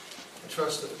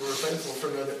trust that we're thankful for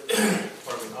another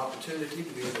opportunity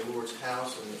to be in the Lord's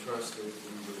house, and I trust that we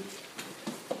would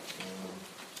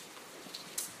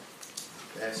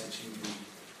ask that you be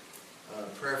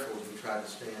prayerful as we try to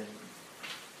stand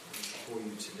before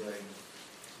you today.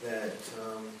 That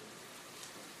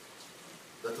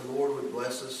the Lord would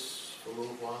bless us for a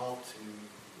little while to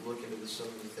look into some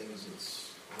of the things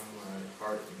that's on my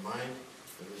heart and mind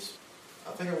for this. I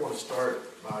think I want to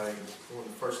start by going to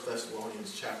 1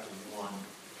 Thessalonians chapter 1.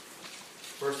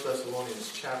 1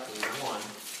 Thessalonians chapter 1.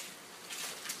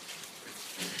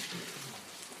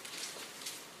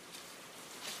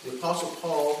 The Apostle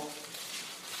Paul,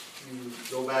 if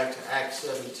you go back to Acts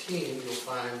 17, you'll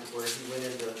find where he went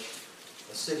into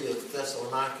the city of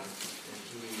Thessalonica, and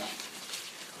he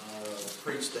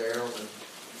preached there and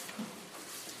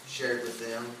shared with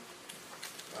them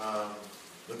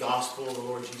the gospel of the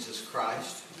Lord Jesus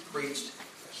Christ. He preached,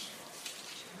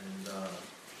 and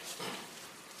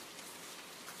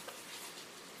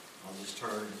I'll just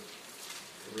turn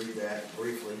and read that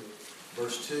briefly.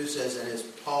 Verse 2 says, "And as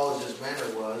Paul as his manner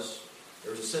was,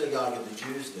 there was a synagogue of the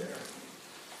Jews there.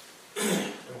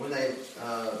 And when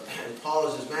and Paul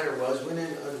as his manner was, went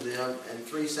in unto them, and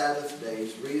 3 Sabbath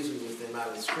days reasoned with them out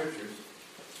of the Scriptures,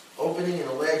 opening and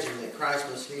alleging that Christ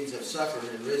must needs have suffered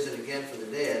and risen again for the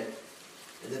dead,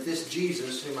 and that this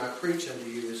Jesus, whom I preach unto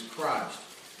you, is Christ.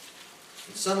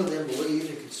 And some of them believed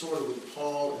and consorted with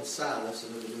Paul and Silas,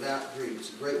 and of the devout Greeks,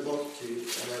 a great multitude,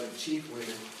 and of the chief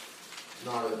women,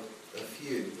 not a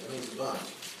few." That means a bunch.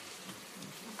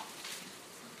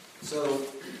 So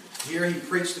here he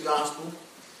preached the gospel,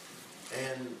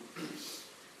 and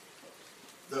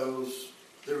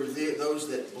there were those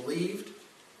that believed.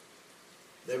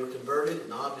 They were converted,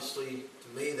 and obviously, to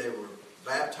me, they were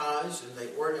baptized, and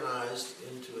they organized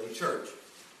into a church.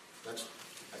 That's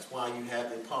why you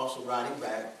have the apostle writing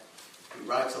back. He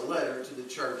writes a letter to the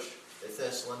church at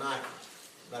Thessalonica.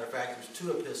 As a matter of fact, there's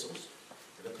 2 epistles.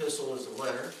 An epistle is a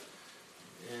letter,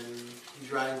 and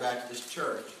he's writing back to this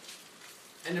church.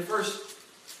 And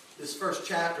this first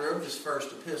chapter of this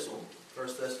first epistle,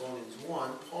 1 Thessalonians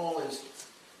 1, Paul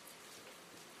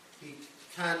he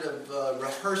kind of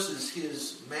rehearses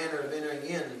his manner of entering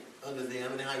in unto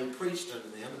them and how he preached unto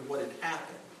them and what had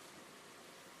happened.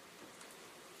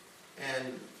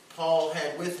 And Paul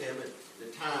had with him at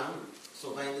the time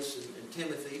Silvanus and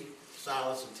Timothy,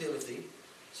 Silas and Timothy.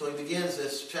 So he begins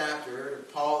this chapter,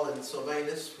 Paul and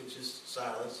Silvanus, which is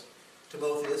Silas,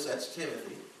 Timotheus, that's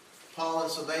Timothy. Paul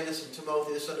and Silvanus and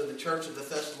Timotheus unto the church of the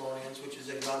Thessalonians, which is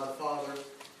in God the Father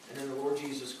and in the Lord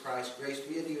Jesus Christ. Grace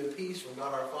be unto you and peace from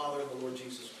God our Father and the Lord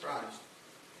Jesus Christ.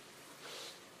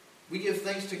 We give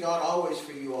thanks to God always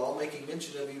for you all, making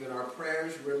mention of you in our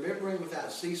prayers, remembering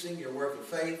without ceasing your work of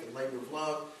faith and labor of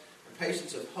love and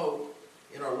patience of hope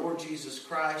in our Lord Jesus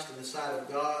Christ in the sight of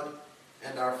God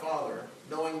and our Father,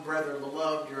 knowing, brethren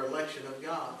beloved, your election of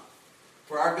God.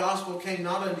 For our gospel came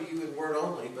not unto you in word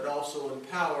only, but also in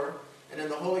power and in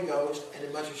the Holy Ghost and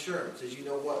in much assurance, as you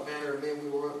know what manner of men we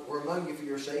were among you for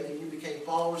your sake, and you became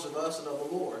followers of us and of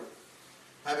the Lord,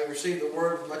 having received the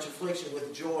word with much affliction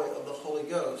with joy of the Holy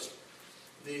Ghost."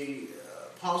 The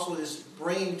apostle is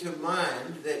bringing to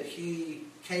mind that he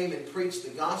came and preached the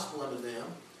gospel unto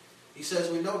them. He says,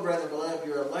 "We know, brethren beloved,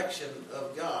 your election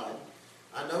of God.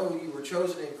 I know you were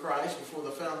chosen in Christ before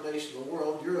the foundation of the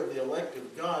world. You're of the elect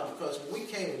of God," because when we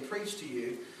came and preached to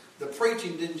you, the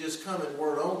preaching didn't just come in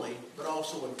word only, but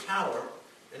also in power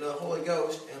and the Holy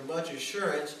Ghost and much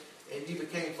assurance, and you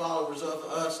became followers of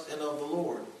us and of the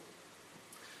Lord.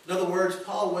 In other words,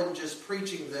 Paul wasn't just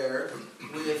preaching there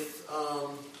with,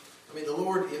 the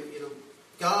Lord,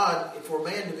 God, for a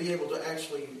man to be able to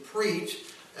actually preach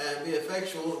and be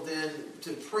effectual, then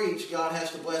to preach, God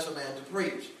has to bless a man to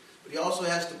preach. But he also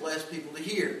has to bless people to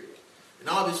hear. And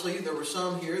obviously, there were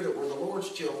some here that were the Lord's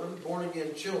children,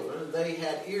 born-again children, and they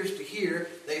had ears to hear.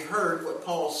 They heard what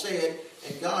Paul said,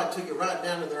 and God took it right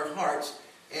down to their hearts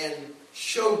and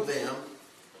showed them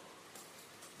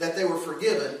that they were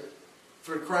forgiven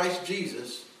for Christ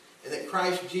Jesus, and that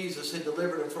Christ Jesus had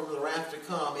delivered them from the wrath to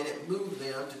come, and it moved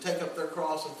them to take up their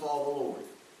cross and follow the Lord.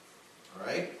 All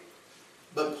right?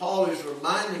 But Paul is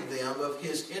reminding them of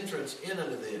his entrance in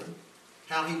unto them,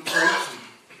 how he preached,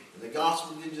 and the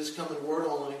gospel didn't just come in word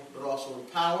only, but also in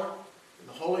power, in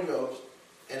the Holy Ghost,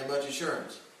 and in much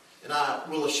assurance. And I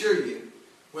will assure you,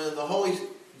 when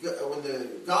the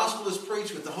gospel is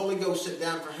preached with the Holy Ghost sent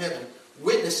down from heaven,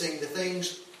 witnessing the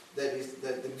things that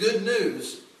the good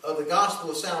news of the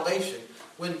gospel of salvation,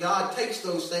 when God takes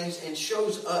those things and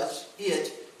shows us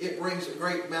it brings a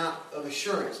great amount of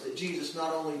assurance that Jesus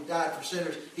not only died for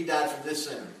sinners, he died for this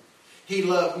sinner. He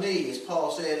loved me, as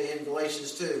Paul said in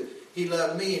Galatians 2. He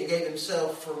loved me and gave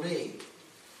himself for me.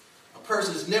 A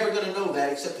person is never going to know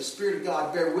that except the Spirit of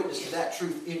God bear witness to that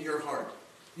truth in your heart.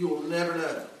 You will never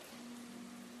know.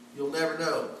 You'll never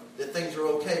know that things are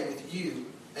okay with you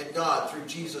and God through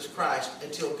Jesus Christ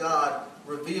until God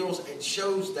reveals and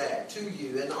shows that to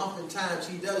you. And oftentimes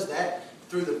He does that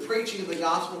through the preaching of the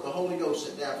gospel, the Holy Ghost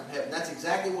sent down from heaven. That's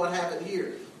exactly what happened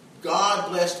here. God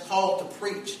blessed Paul to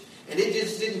preach. And it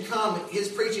just didn't come, his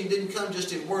preaching didn't come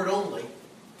just in word only,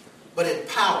 but in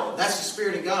power. That's the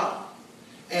Spirit of God.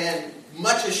 And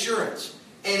much assurance.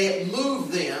 And it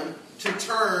moved them to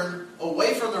turn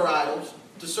away from their idols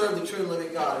to serve the true and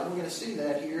living God. And we're going to see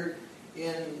that here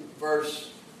in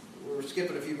we're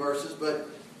skipping a few verses, but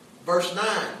verse 9.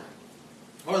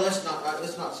 Or let's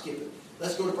not skip it.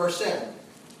 Let's go to verse 7.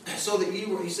 So that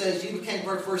he says,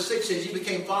 verse 6 says, you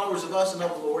became followers of us and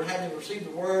of the Lord, having received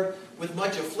the word with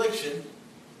much affliction,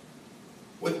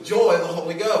 with joy of the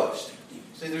Holy Ghost.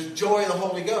 See, there's joy of the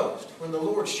Holy Ghost. When the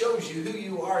Lord shows you who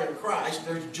you are in Christ,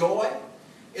 there's joy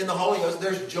in the Holy Ghost.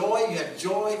 There's joy. You have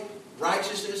joy,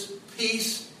 righteousness,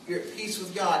 peace. You're at peace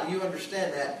with God. You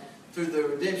understand that through the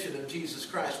redemption of Jesus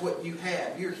Christ. What you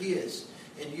have, you're His.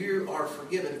 And you are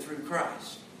forgiven through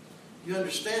Christ. You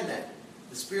understand that.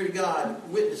 The Spirit of God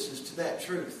witnesses to that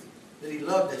truth. That He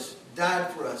loved us,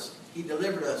 died for us. He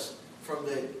delivered us from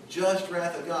the just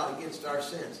wrath of God against our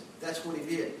sins. That's what He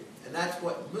did. And that's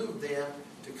what moved them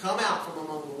to come out from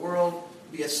among the world,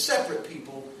 be a separate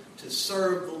people, to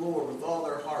serve the Lord with all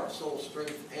their heart, soul,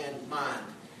 strength, and mind.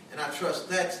 And I trust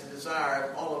that's the desire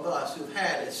of all of us who've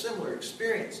had a similar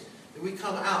experience. That we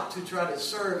come out to try to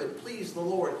serve and please the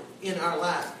Lord in our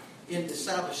life, in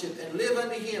discipleship, and live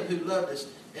unto Him who loved us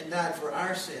and died for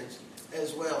our sins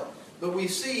as well. But we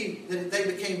see that they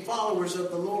became followers of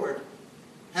the Lord,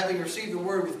 having received the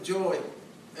word with joy,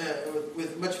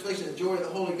 with much affliction and joy of the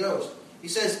Holy Ghost. He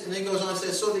says, and then he goes on and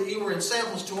says, so that you were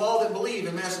ensamples to all that believe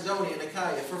in Macedonia and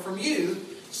Achaia. For from you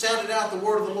sounded out the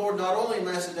word of the Lord not only in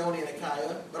Macedonia and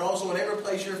Achaia, but also in every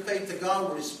place your faith to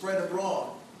Godward is spread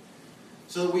abroad,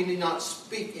 so that we need not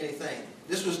speak anything.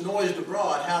 This was noised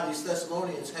abroad, how these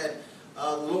Thessalonians had,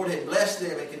 the Lord had blessed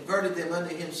them and converted them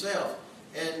unto Himself.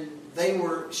 And they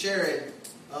were sharing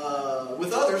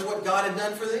with others what God had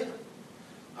done for them.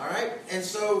 All right? And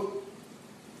so,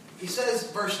 he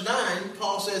says, verse 9,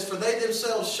 Paul says, for they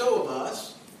themselves show of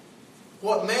us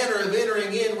what manner of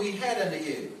entering in we had unto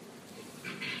you,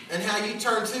 and how ye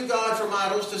turned to God from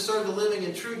idols to serve the living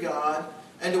and true God,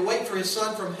 and to wait for His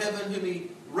Son from heaven, whom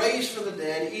He raised from the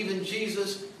dead, even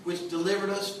Jesus, which delivered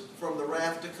us from the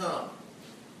wrath to come.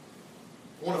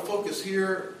 I want to focus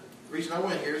here. The reason I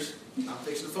went here is I'm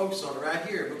fixing to focus on it right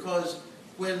here, because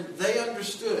when they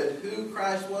understood who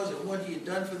Christ was and what He had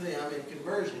done for them in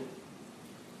conversion,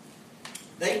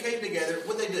 they came together.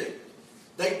 What did they do?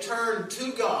 They turned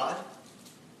to God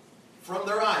from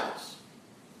their idols.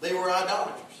 They were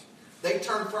idolaters. They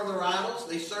turned from their idols.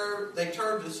 They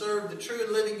turned to serve the true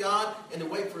and living God and to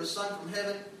wait for His Son from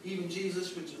heaven, even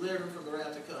Jesus, which delivered them from the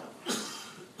wrath to come.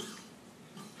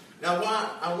 Now, why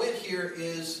I went here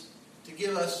is to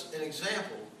give us an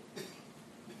example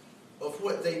of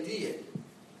what they did.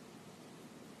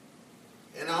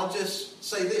 And I'll just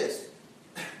say this,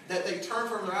 that they turned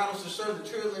from their idols to serve the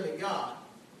true and living God.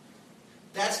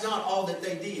 That's not all that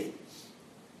they did.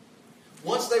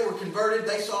 Once they were converted,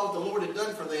 they saw what the Lord had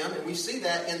done for them, and we see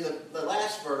that in the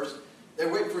last verse. They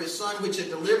wait for His Son, which had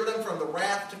delivered them from the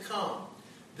wrath to come.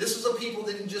 This is a people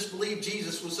that didn't just believe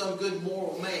Jesus was some good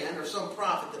moral man or some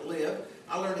prophet that lived.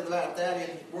 I learned about that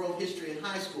in world history in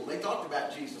high school. They talked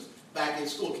about Jesus back in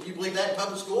school. Can you believe that in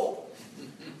public school?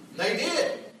 They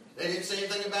did. They didn't say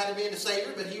anything about Him being a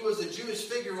Savior, but He was a Jewish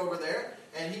figure over there,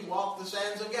 and He walked the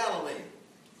sands of Galilee.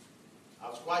 I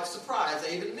was quite surprised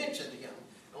they even mentioned Him.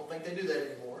 I don't think they do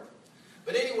that anymore.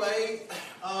 But anyway,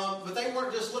 but they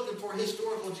weren't just looking for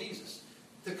historical Jesus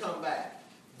to come back.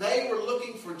 They were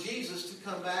looking for Jesus to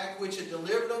come back, which had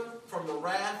delivered them from the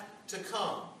wrath to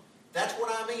come. That's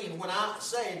what I mean when I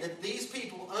say that these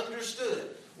people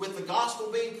understood, with the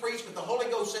gospel being preached, with the Holy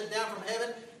Ghost sent down from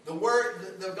heaven,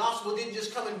 the gospel didn't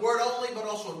just come in word only, but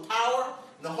also in power,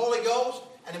 and the Holy Ghost,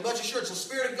 and in much assurance. The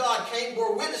Spirit of God came,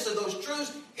 bore witness of those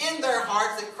truths in their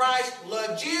hearts, that Christ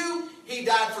loved you, He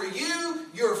died for you,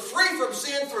 you're free from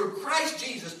sin through Christ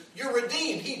Jesus, you're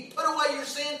redeemed. He put away your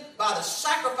sin by the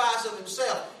sacrifice of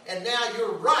Himself, and now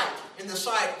you're right in the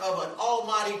sight of an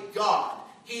almighty God.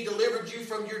 He delivered you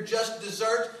from your just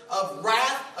desert of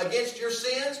wrath against your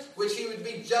sins, which He would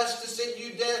be just to send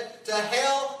you to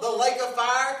hell, the lake of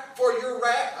fire, for your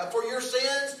wrath, for your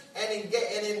sins, and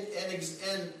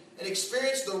and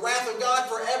experience the wrath of God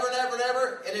forever and ever and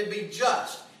ever, and it'd be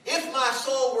just. If my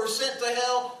soul were sent to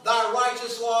hell, thy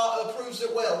righteous law approves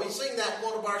it well. We sing that in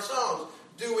one of our songs,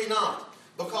 do we not?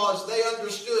 Because they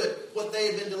understood what they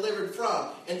had been delivered from.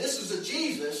 And this is a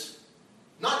Jesus,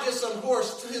 not just some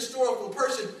historical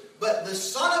person, but the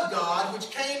Son of God,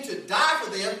 which came to die for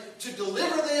them, to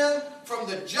deliver them from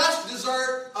the just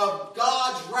desert of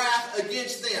God's wrath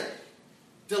against them.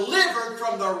 Delivered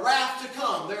from the wrath to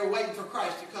come. They were waiting for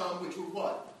Christ to come, which would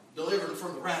what? Delivered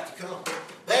from the wrath to come.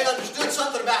 They understood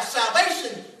something about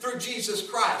salvation through Jesus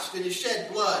Christ and His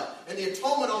shed blood and the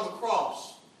atonement on the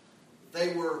cross.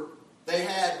 They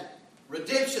had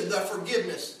redemption, the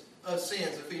forgiveness of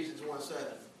sins, Ephesians 1:7.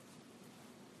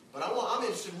 But I'm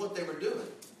interested in what they were doing.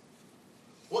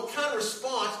 What kind of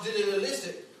response did it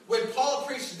elicit when Paul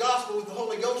preached the gospel with the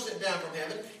Holy Ghost sent down from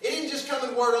heaven? It didn't just come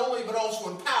in word only, but also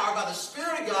in power by the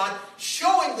Spirit of God,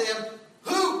 showing them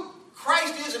who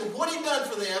Christ is and what He's done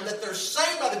for them, that they're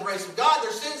saved by the grace of God.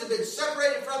 Their sins have been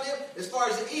separated from Him as far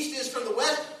as the east is from the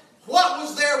west. What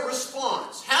was their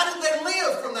response? How did they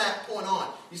live from that point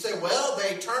on? You say, well,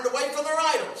 they turned away from their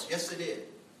idols. Yes, they did.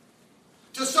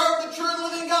 To serve the true and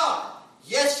living God.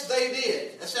 Yes, they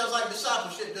did. That sounds like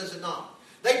discipleship, does it not?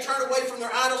 They turned away from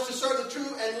their idols to serve the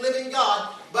true and living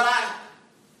God. But I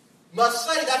must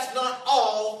say that's not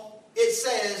all it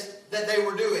says that they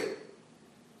were doing.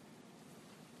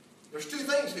 There's two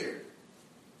things here.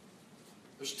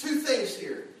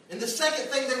 And the second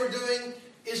thing they were doing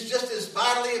is just as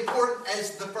vitally important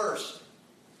as the first.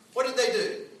 What did they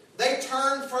do? They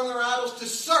turned from their idols to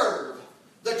serve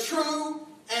the true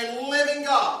and living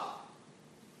God.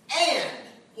 And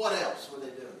what else were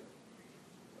they doing?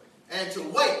 And to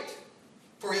wait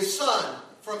for His Son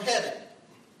from heaven.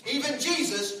 Even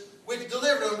Jesus, which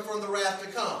delivered them from the wrath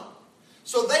to come.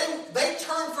 So they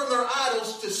turned from their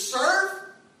idols to serve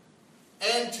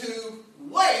and to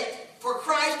wait for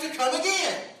Christ to come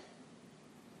again.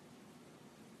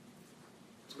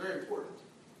 It's very important.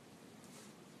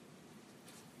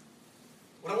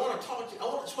 What I want to talk to you,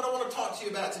 that's what I want to talk to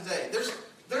you about today.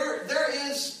 There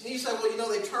is, you say, well,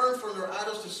 they turned from their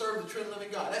idols to serve the true and living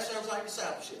God. That sounds like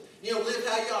discipleship. Live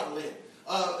how you ought to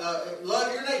live.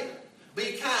 Love your neighbor.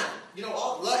 Be kind. Even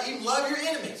love your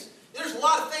enemies. There's a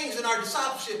lot of things in our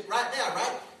discipleship right now,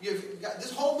 right?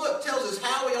 This whole book tells us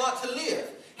how we ought to live,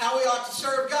 how we ought to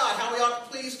serve God, how we ought to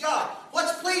please God.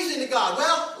 What's pleasing to God?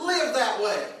 Well, live that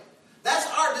way. That's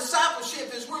our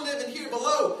discipleship as we're living here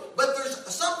below. But there's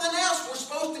something else we're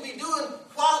supposed to be doing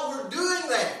while we're doing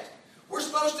that. We're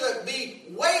supposed to be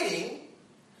waiting.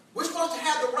 We're supposed to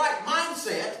have the right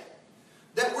mindset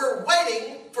that we're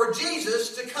waiting for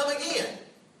Jesus to come again.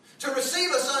 To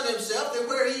receive us unto Himself, that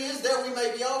where He is, there we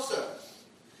may be also.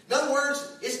 In other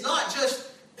words, it's not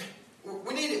just,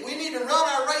 we need to run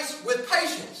our race with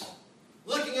patience,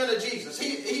 looking unto Jesus.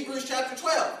 Hebrews chapter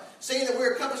 12, seeing that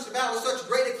we're compassed about with such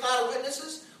great a cloud of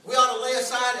witnesses, we ought to lay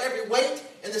aside every weight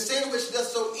and the sin which doth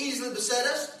so easily beset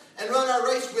us, and run our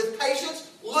race with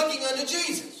patience, looking unto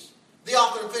Jesus, the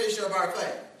author and finisher of our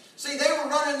faith. See, they were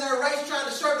running their race trying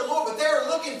to serve the Lord, but they were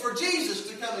looking for Jesus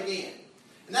to come again.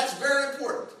 And that's very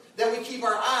important, that we keep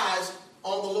our eyes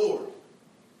on the Lord.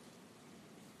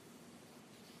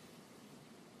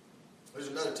 There's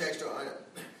another text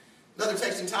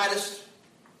in Titus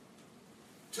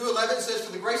 2:11 says,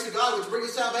 for the grace of God which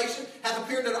bringeth salvation hath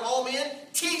appeared unto all men,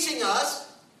 teaching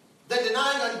us that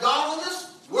denying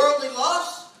ungodliness, worldly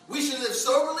lusts, we should live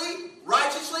soberly,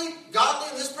 righteously, godly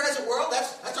in this present world.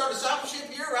 That's our discipleship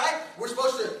here, right? We're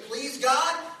supposed to please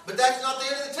God, but that's not the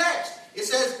end of the text. It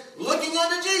says, looking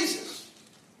unto Jesus.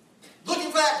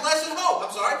 Looking for that blessed hope.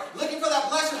 Looking for that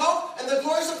blessed hope and the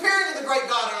glorious appearing of the great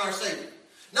God and our Savior.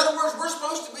 In other words, we're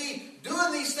supposed to be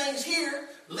doing these things here,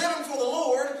 living for the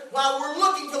Lord, while we're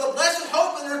looking for the blessed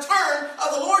hope and return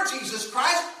of the Lord Jesus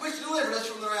Christ, which delivered us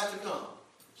from the wrath to come.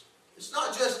 It's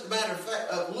not just a matter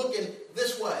of looking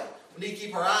this way. We need to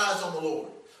keep our eyes on the Lord.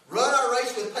 Run our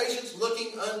race with patience,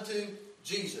 looking unto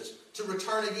Jesus to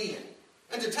return again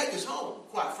and to take us home,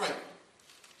 quite frankly.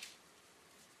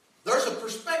 There's a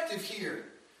perspective here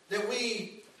that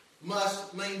we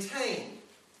must maintain.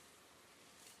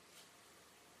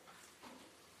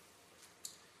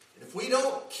 And if we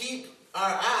don't keep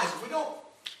our eyes,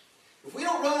 if we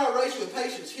don't run our race with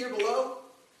patience here below,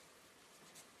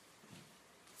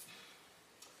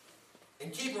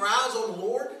 and keep our eyes on the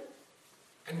Lord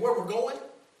and where we're going.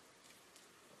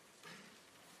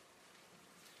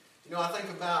 I think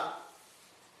about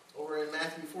over in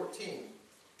Matthew 14,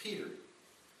 Peter.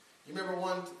 You remember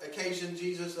one occasion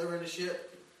they were in a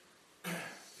ship.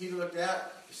 Peter looked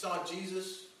out, he saw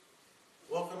Jesus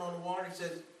walking on the water. He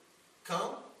said,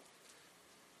 come.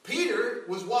 Peter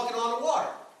was walking on the water.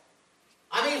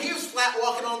 I mean, he was flat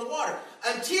walking on the water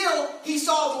until he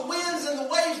saw the winds and the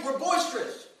waves were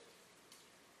boisterous.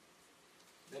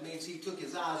 That means he took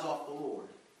his eyes off the Lord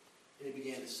and he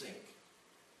began to sink.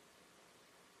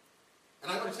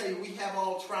 And I'm going to tell you, we have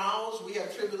all trials, we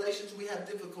have tribulations, we have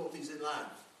difficulties in life.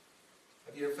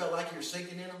 Have you ever felt like you're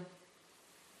sinking in them?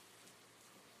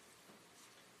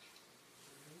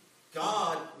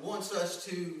 God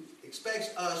expects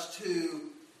us to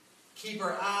keep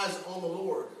our eyes on the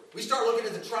Lord. We start looking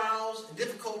at the trials and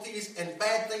difficulties and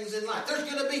bad things in life. There's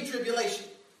going to be tribulation.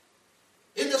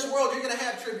 In this world, you're going to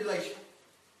have tribulation.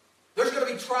 There's going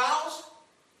to be trials.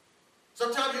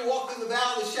 Sometimes you walk through the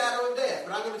valley of the shadow of death.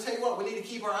 But I'm going to tell you what, we need to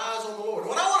keep our eyes on the Lord.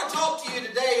 What I want to talk to you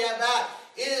today about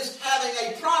is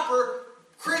having a proper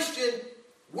Christian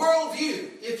worldview,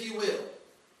 if you will.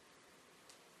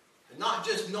 And not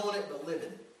just knowing it, but living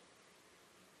it.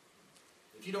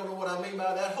 If you don't know what I mean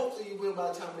by that, hopefully you will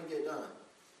by the time we get done.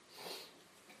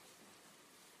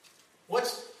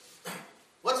 What's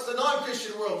the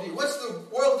non-Christian worldview? What's the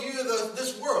worldview of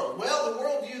this world? Well, the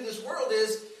worldview of this world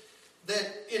is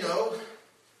that,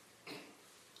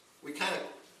 we kind of,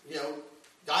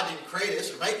 God didn't create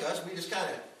us or make us. We just kind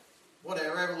of,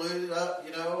 whatever, evoluted up,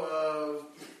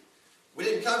 we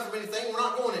didn't come from anything. We're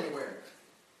not going anywhere.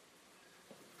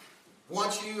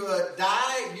 Once you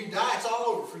die, it's all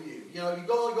over for you. You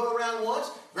go around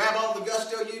once, grab all the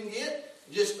gusto you can get.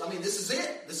 This is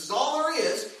it. This is all there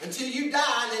is until you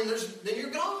die, and then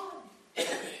you're gone.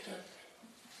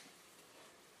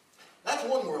 That's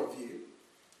one worldview.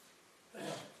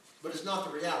 But it's not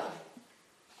the reality.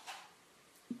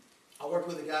 I worked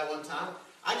with a guy one time.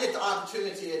 I get the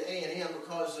opportunity at A&M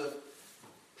because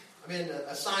I'm in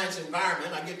a science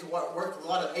environment. I get to work with a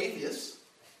lot of atheists.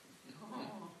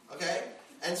 Okay?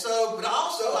 And so, but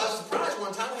also, I was surprised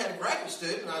one time we had a graduate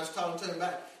student, and I was talking to him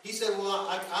about it. He said, well,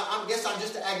 I guess I'm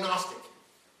just an agnostic.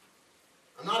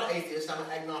 I'm not an atheist, I'm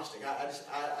an agnostic.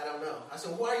 I don't know. I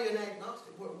said, why are you an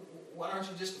agnostic? Why aren't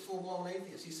you just a full-blown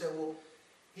atheist? He said, well,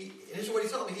 here's what he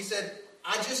told me. He said,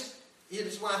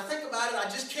 when I think about it, I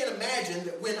just can't imagine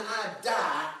that when I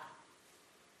die,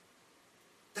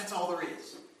 that's all there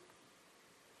is.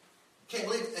 Can't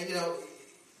believe,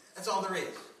 that's all there is.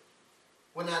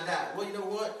 When I die. Well, you know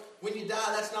what? When you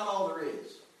die, that's not all there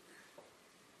is.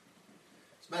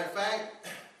 As a matter of fact,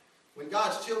 when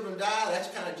God's children die, that's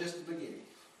kind of just the beginning.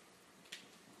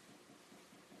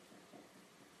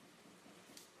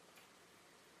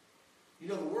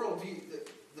 The worldview,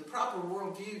 the proper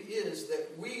worldview is that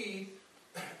we,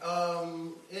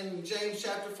 in James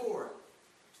chapter 4,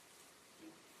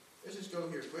 let's just go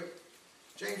here quick.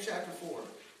 James chapter 4.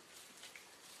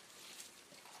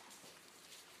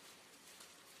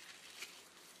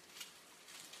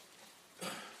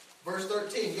 Verse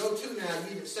 13, go to now,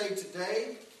 ye that say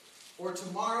today or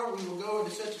tomorrow we will go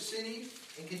into such a city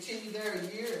and continue there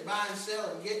a year and buy and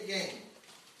sell and get gain.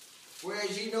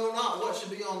 Whereas ye know not what shall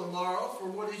be on the morrow, for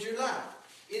what is your life?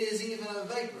 It is even a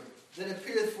vapor that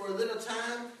appeareth for a little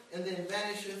time and then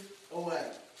vanisheth away.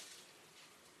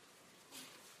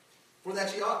 For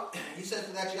that ye ought, he says,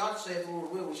 for that ye ought to say, if the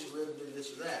Lord will, we shall live and do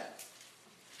this or that.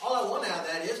 All I want out of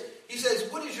that is, he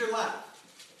says, what is your life?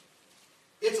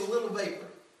 It's a little vapor.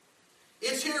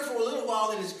 It's here for a little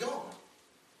while and it's gone.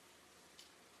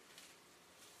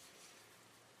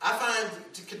 I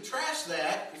find to contrast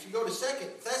that, if you go to 2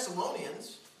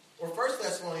 Thessalonians, or 1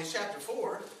 Thessalonians chapter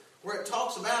 4, where it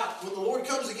talks about when the Lord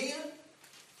comes again,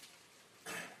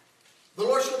 the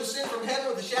Lord shall descend from heaven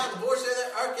with a shout, and the voice of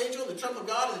the archangel, the trump of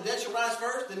God, and the dead shall rise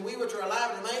first. Then we which are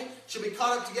alive and remain shall be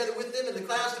caught up together with them in the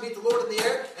clouds to meet the Lord in the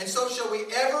air. And so shall we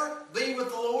ever be with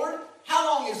the Lord. How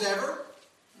long is ever?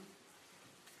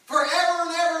 Forever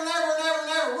and ever and ever and ever and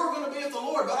ever. We're going to be with the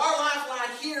Lord. But our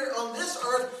lifeline here on this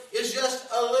earth is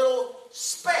just a little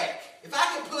speck. If I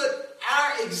can put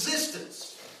our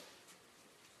existence.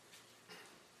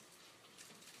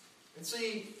 And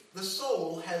see, the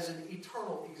soul has an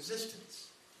eternal existence.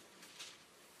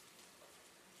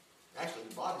 Actually,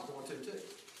 the body's going to too.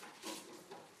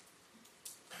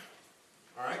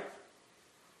 All right?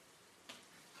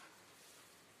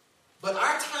 But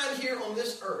our time here on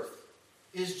this earth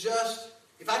is just,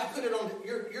 if I can put it on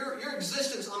your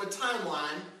existence on a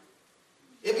timeline,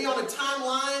 it'd be on a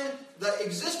timeline, the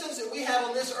existence that we have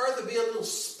on this earth would be a little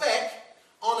speck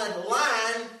on a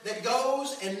line that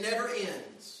goes and never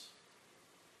ends.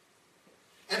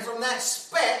 And from that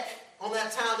speck on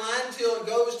that timeline till it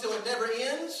goes till it never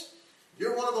ends,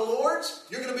 you're one of the Lord's,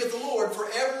 you're going to be with the Lord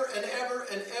forever and ever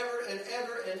and ever and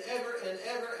ever and ever and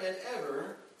ever and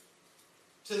ever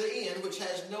to the end, which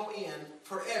has no end,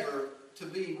 forever to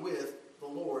be with the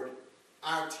Lord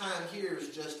our time here is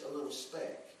just a little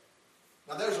speck.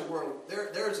 Now there's a world,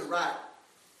 there's a right,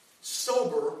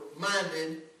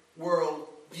 sober-minded world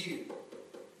view.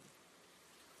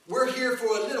 We're here for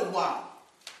a little while.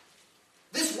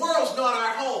 This world's not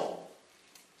our home.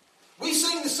 We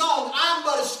sing the song, I'm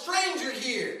but a stranger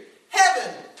here.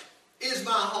 Heaven is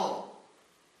my home.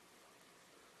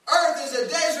 Earth is a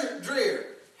desert drear.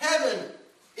 Heaven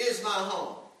is my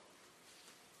home.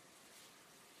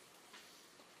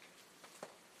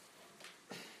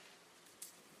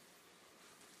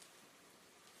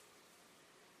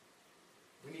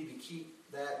 We need to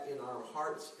keep that in our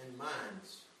hearts and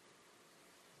minds.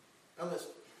 Now let's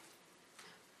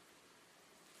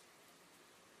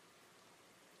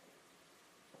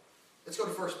go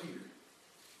to 1 Peter.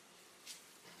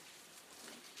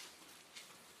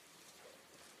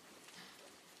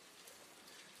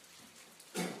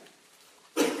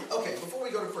 Okay, before we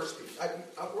go to 1 Peter,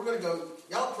 we're going to go,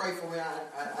 y'all pray for me.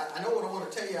 I know what I want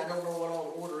to tell you. I don't know what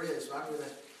all the order is, so I'm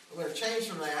going to change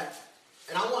from that.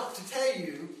 And I want to tell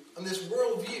you on this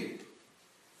worldview.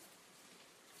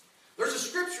 There's a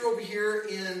scripture over here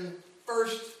in 1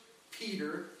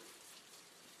 Peter.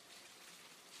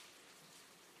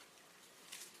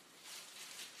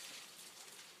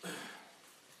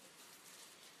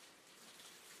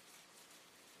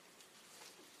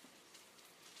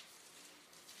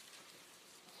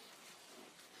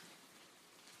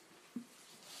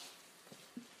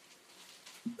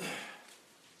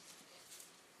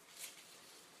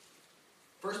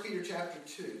 First Peter chapter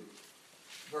 2,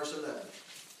 verse 11.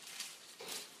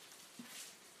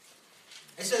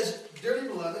 It says, Dearly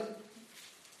beloved,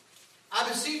 I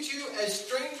beseech you as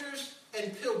strangers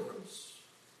and pilgrims.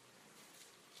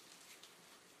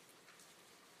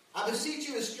 I beseech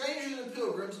you as strangers and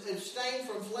pilgrims, abstain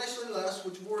from fleshly lusts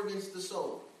which war against the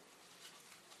soul.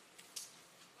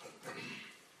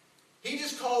 He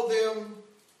just called them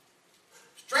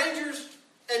strangers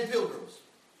and pilgrims.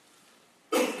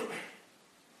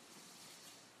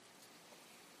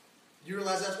 You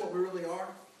realize that's what we really are?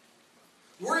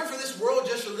 We're in for this world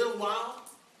just a little while.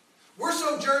 We're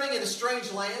sojourning in a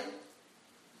strange land.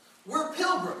 We're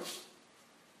pilgrims.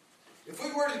 If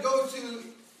we were to go to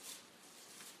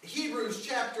Hebrews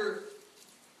chapter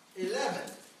 11,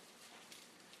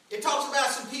 it talks about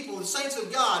some people, the saints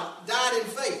of God, died in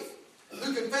faith,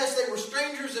 who confessed they were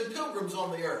strangers and pilgrims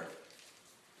on the earth.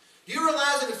 Do you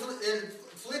realize in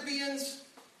Philippians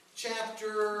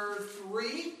chapter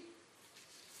 3,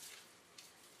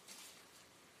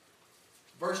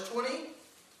 verse 20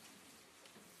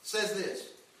 says this.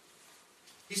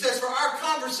 He says, For our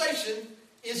conversation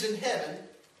is in heaven,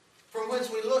 from whence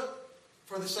we look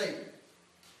for the Savior.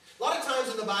 A lot of times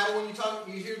in the Bible,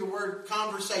 when you hear the word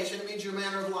conversation, it means your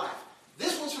manner of life.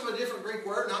 This one's from a different Greek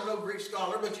word, and I'm no Greek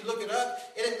scholar, but you look it up,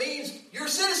 and it means your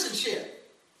citizenship.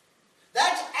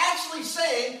 That's actually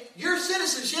saying your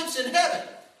citizenship's in heaven.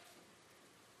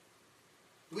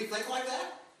 Do we think like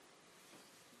that?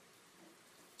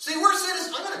 See, we're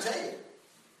citizens, I'm going to tell you.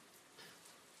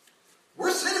 We're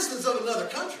citizens of another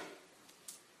country.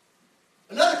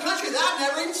 Another country that I've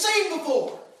never even seen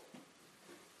before.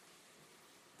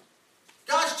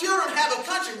 God's children have a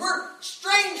country. We're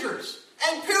strangers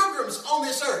and pilgrims on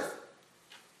this earth.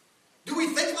 Do we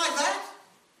think like that?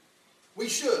 We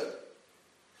should.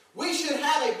 We should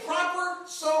have a proper,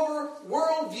 sober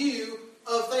worldview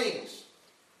of things.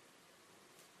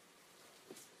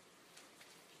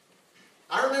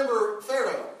 I remember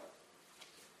Pharaoh.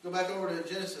 Go back over to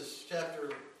Genesis chapter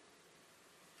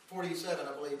 47,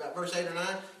 I believe, about verse 8 or 9.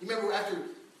 You remember after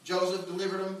Joseph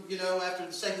delivered them, after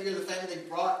the second year of the famine, they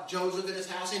brought Joseph and his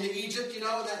house into Egypt, in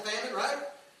that famine, right?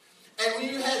 And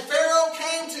when you had Pharaoh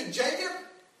came to Jacob,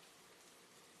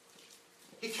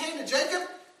 he came to Jacob,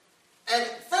 and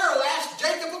Pharaoh asked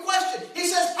Jacob a question. He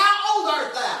says, How old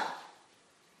art thou?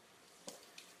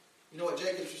 You know what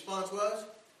Jacob's response was?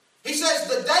 He says,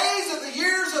 The days of the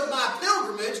years of my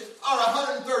pilgrimage are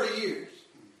 130 years.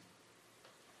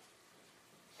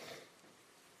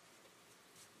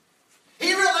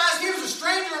 He realized he was a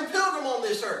stranger and pilgrim on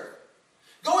this earth.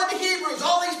 Go into Hebrews,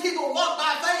 all these people walk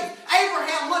by faith.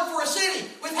 Abraham looked for a city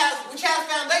which has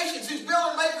foundations, whose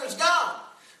builder and maker is God.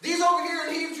 These over here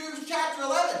in Hebrews chapter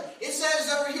 11, it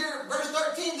says over here, verse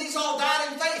 13, these all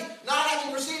died in faith, not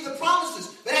having received the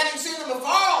promises, but having seen them afar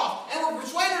off, and were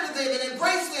persuaded of them, and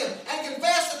embraced them, and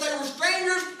confessed that they were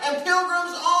strangers and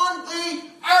pilgrims on the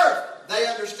earth. They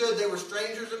understood they were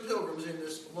strangers and pilgrims in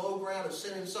this low ground of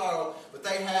sin and sorrow, but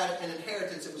they had an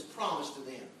inheritance that was promised to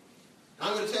them.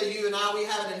 I'm going to tell you and I, we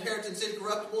have an inheritance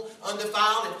incorruptible,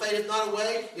 undefiled, and fadeth not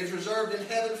away. It is reserved in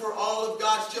heaven for all of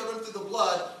God's children through the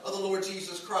blood of the Lord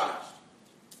Jesus Christ.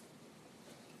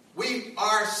 We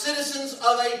are citizens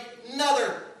of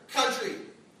another country.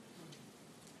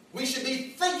 We should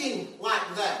be thinking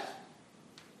like that.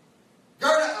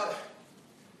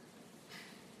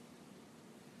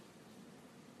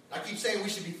 I keep saying we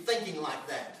should be thinking like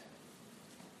that.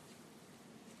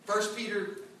 1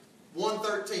 Peter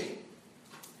 1:13.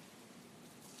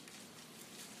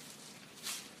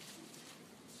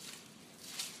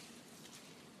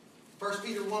 1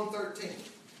 Peter 1:13.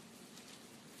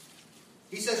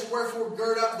 He says, wherefore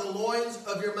gird up the loins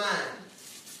of your mind.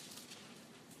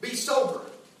 Be sober.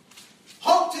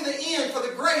 Hope to the end for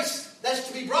the grace that's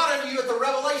to be brought unto you at the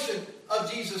revelation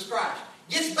of Jesus Christ.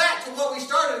 Gets back to what we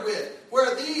started with,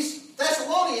 where these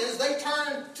Thessalonians, they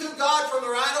turned to God from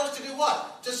their idols to do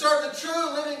what? To serve the true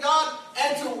and living God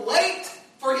and to wait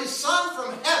for His Son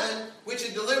from heaven, which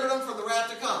had delivered them from the wrath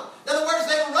to come. In other words,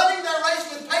 they were running their race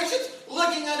with patience,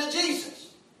 looking unto Jesus.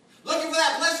 Looking for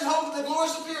that blessed hope of the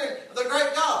glorious appearing of the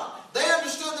great God. They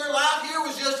understood their life here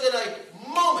was just in a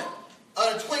moment,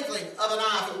 a twinkling of an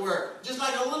eye, if it were. Just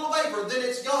like a little vapor, then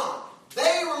it's gone.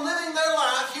 They were living their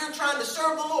life here trying to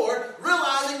serve the Lord,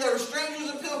 realizing they were strangers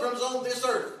and pilgrims on this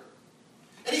earth.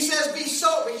 And he says, be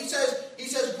sober. He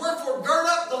says, wherefore gird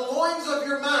up the loins of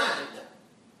your mind.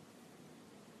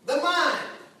 The mind.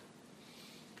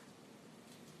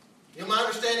 You know, my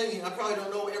understanding, I probably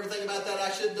don't know everything about that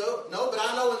I should know, but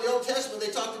I know in the Old Testament they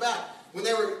talked about when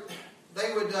they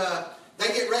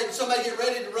get ready, somebody get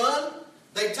ready to run,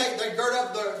 they gird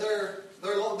up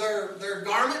their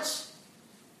garments,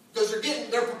 because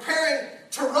they're preparing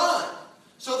to run.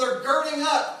 So they're girding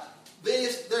up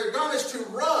their garments to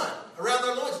run around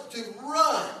their loins, to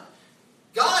run.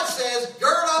 God says,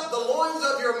 gird up the loins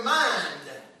of your mind.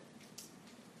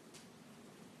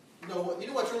 You know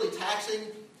what's really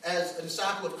taxing as a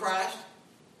disciple of Christ?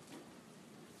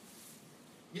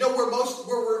 You know where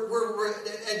we're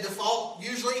at default,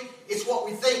 usually, it's what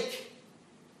we think.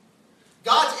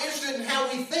 God's interested in how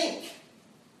we think.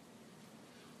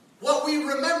 What we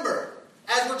remember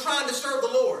as we're trying to serve the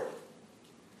Lord.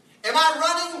 Am I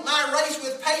running my race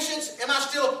with patience? Am I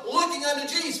still looking unto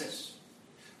Jesus?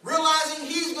 Realizing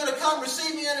He's going to come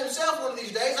receive me unto Himself one of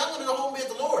these days. I'm going to go home and be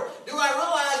with the Lord. Do I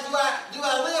realize, do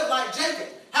I live like Jacob?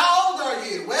 How old are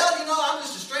you? Well, I'm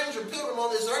just a stranger and pilgrim on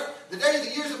this earth. The days,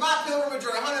 the years of my pilgrimage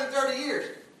are 130 years.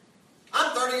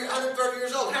 I'm 130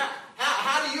 years old.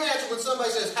 How do you answer when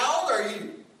somebody says, how old are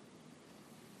you?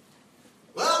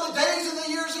 Well, the days and the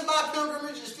years of my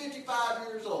pilgrimage is 55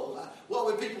 years old. What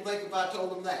would people think if I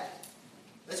told them that?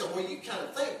 They said, well, you kind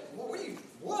of think,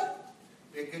 what?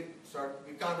 Be a good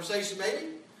conversation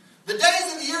maybe. The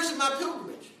days and the years of my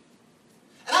pilgrimage.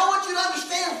 And I want you to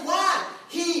understand why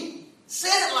He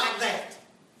said it like that.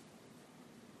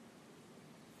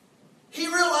 He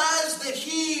realized that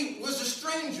he was a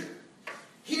stranger.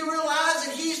 He realized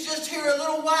that he's just here a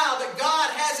little while, that God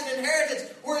has an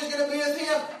inheritance where He's going to be with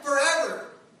him forever.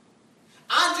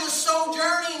 I'm just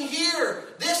sojourning here.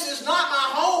 This is not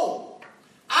my home.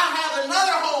 I have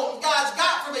another home God's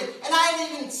got for me, and I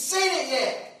ain't even seen it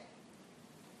yet.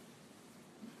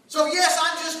 So yes,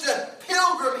 I'm just a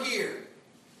pilgrim here.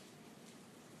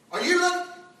 Are you looking?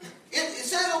 It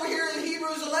says over here in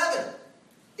Hebrews 11,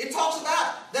 it talks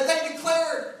about that they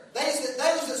declare, those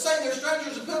that say they're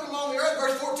strangers and pilgrims on the earth,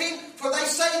 verse 14, for they that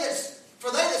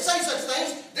say such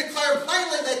things declare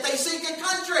plainly that they seek a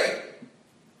country.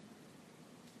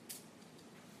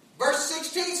 Verse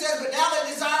 16 says, but now they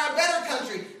desire a better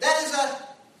country. That is a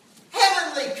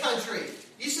heavenly country.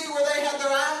 You see where they had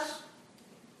their eyes?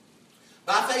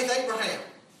 By faith, Abraham,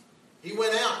 he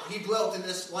went out, he dwelt in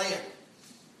this land.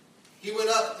 He went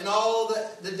up in all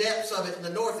the depths of it, in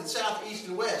the north and south, east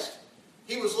and west.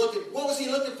 He was looking, what was he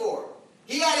looking for?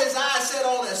 He had his eyes set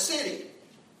on a city.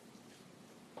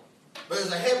 But it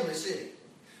was a heavenly city.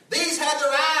 These had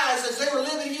their eyes, as they were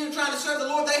living here trying to serve the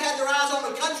Lord, they had their eyes on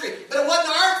the country. But it wasn't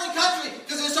an earthly country,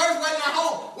 because this earth wasn't our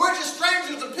home. We're just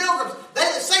strangers and pilgrims. They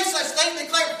that say such things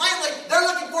declare plainly they're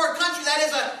looking for a country that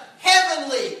is a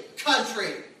heavenly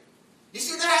country. You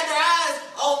see, they had their eyes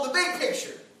on the big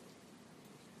picture.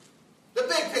 The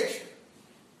big picture.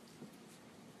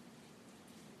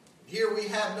 Here we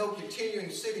have no continuing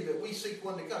city, but we seek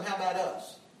one to come. How about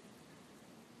us?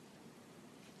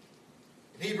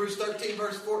 In Hebrews 13,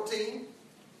 verse 14,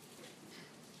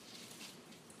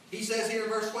 he says here in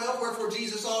verse 12, wherefore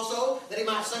Jesus also, that He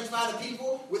might sanctify the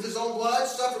people with His own blood,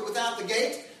 suffered without the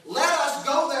gate. Let us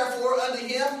go therefore unto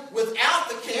Him without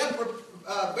the camp,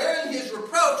 bearing His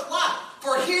reproach. Why?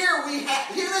 For here we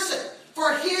have, listen,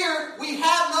 for here we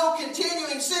have no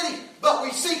continuing city, but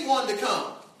we seek one to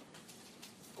come.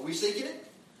 Are we seeking it?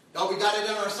 Don't we got it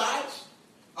in our sights?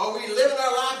 Are we living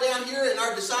our life down here in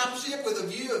our discipleship with a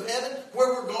view of heaven,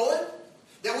 where we're going?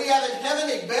 That we have in heaven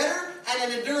a better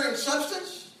and an enduring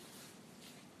substance?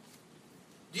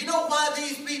 Do you know why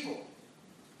these people,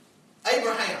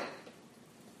 Abraham,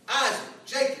 Isaac,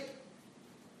 Jacob,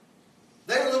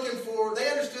 they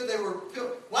understood they were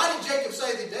pilgrims. Why did Jacob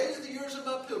say the days of the years of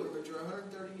my pilgrimage are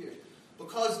 130 years?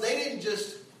 Because they didn't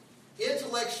just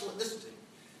intellectually, listen to me,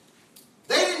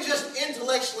 they didn't just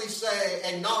intellectually say,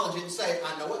 acknowledge it and say,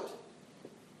 I know it.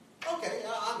 Okay,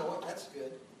 I know it, that's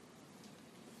good.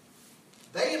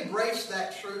 They embraced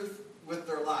that truth with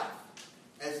their life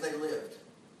as they lived.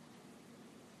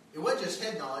 It wasn't just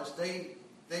head knowledge. They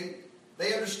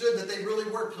understood that they really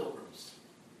were pilgrims.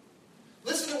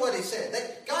 Listen to what he said.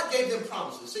 God gave them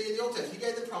promises. See, in the Old Testament, He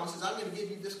gave them promises. I'm going to give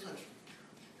you this country.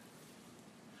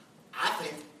 I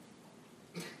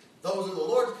think those of the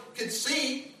Lord could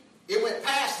see it went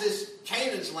past this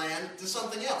Canaan's land to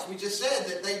something else. We just said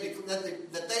that they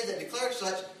that declare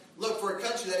such look for a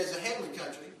country that is a heavenly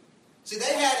country. See,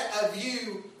 they had a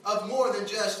view of more than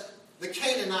just the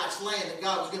Canaanites' land that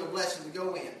God was going to bless them to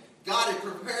go in. God had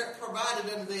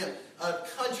provided unto them a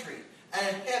country, a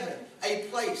heaven, a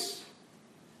place.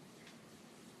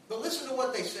 But listen to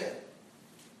what they said.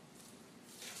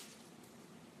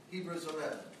 Hebrews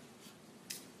 11.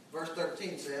 Verse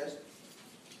 13 says,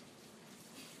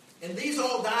 and these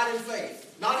all died in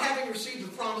faith, not having received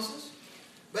the promises,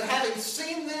 but having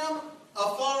seen them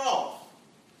afar off.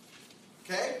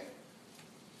 Okay?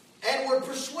 And were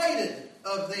persuaded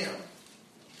of them.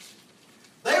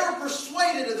 They were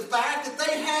persuaded of the fact that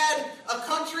they had a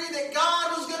country that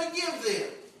God was going to give them.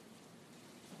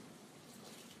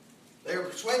 They were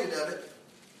persuaded of it.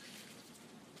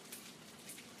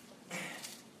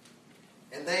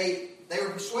 And they were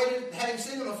persuaded, having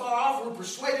seen them afar off, were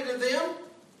persuaded of them.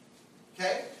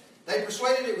 Okay? They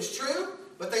persuaded it was true,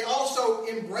 but they also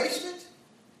embraced it.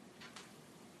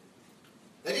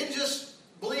 They didn't just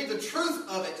believe the truth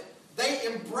of it. They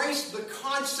embraced the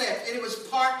concept, and it was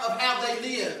part of how they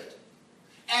lived.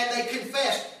 And they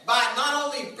confessed. By not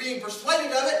only being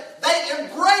persuaded of it, they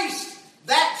embraced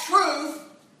that truth,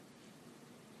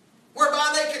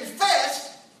 whereby they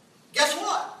confessed, guess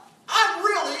what? I'm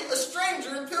really a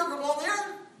stranger and pilgrim on the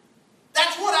earth.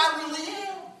 That's what I really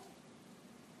am.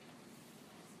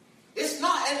 It's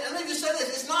not, and let me just say this,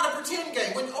 it's not a pretend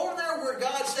game. When over there where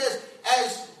God says,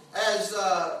 as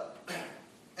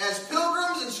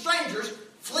pilgrims and strangers,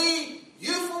 flee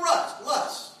you for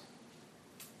lust.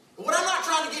 But what I'm not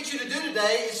trying to get you to do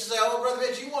today is to say, oh, Brother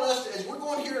Mitch, you want us to, as we're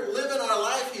going here living our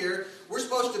life here, we're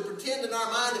supposed to pretend in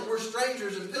our mind that we're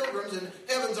strangers and pilgrims and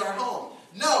heaven's our home.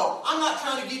 No, I'm not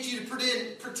trying to get you to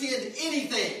pretend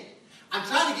anything. I'm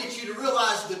trying to get you to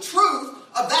realize the truth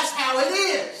of that's how it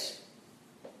is.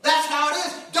 That's how it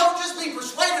is. Don't just be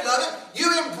persuaded of it.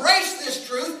 You embrace this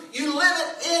truth. You live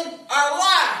it in our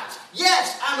lives.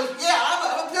 Yes, I'm a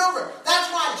pilgrim. That's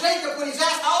why Jacob, when he's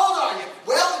asked, how old are you?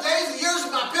 Well, the days and years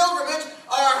of my pilgrimage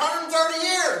are 130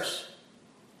 years.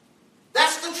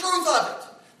 That's the truth of it.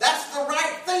 That's the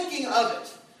right thinking of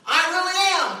it. I really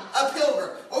am a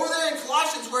pilgrim. Over there in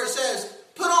Colossians where it says,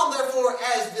 put on therefore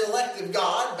as the elect of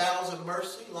God, bowels of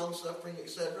mercy, long-suffering,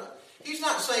 etc. He's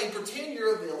not saying pretend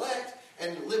you're of the elect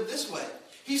and live this way.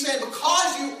 He's saying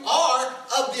because you are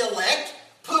of the elect,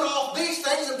 put off these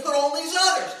things and put on these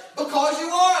others. Because you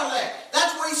are elect.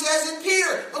 That's what he says in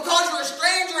Peter. Because you're a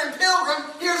stranger and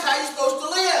pilgrim, here's how you're supposed to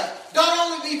live. Not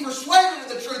only be persuaded of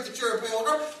the truth that you're a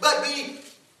pilgrim, but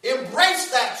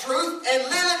embrace that truth and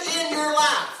live it in your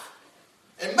life.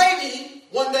 And maybe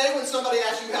one day when somebody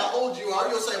asks you how old you are,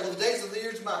 you'll say, well, the days of the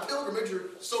years of my pilgrimage are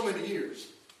so many years.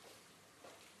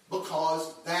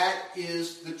 Because that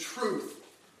is the truth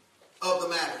of the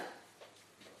matter.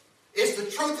 It's the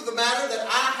truth of the matter that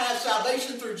I have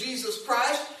salvation through Jesus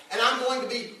Christ, and I'm going to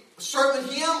be serving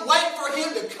Him, waiting for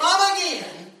Him to come again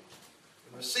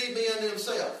and receive me unto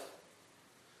Himself.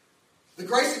 The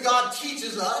grace of God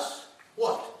teaches us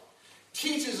what?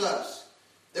 Teaches us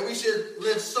that we should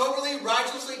live soberly,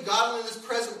 righteously, godly in this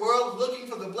present world, looking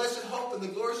for the blessed hope and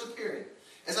the glorious appearing.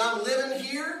 As I'm living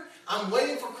here, I'm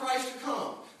waiting for Christ to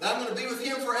come. That I'm going to be with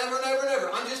Him forever and ever and ever.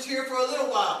 I'm just here for a little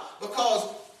while because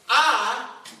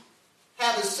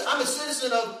I'm a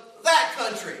citizen of that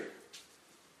country.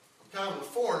 I'm kind of a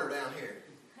foreigner down here.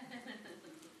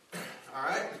 All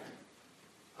right?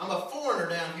 I'm a foreigner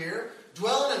down here,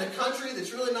 dwelling in a country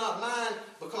that's really not mine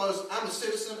because I'm a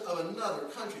citizen of another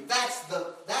country. That's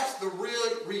the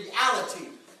real reality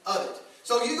of it.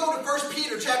 So you go to 1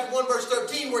 Peter chapter 1, verse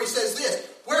 13, where he says this,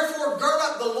 wherefore gird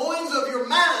up the loins of your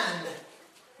mind.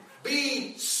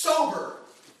 Be sober.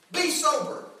 Be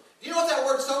sober. Do you know what that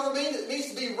word sober means? It means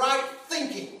to be right thinking.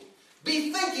 thinking.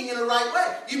 Be thinking in the right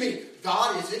way. You mean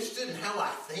God is interested in how I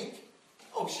think?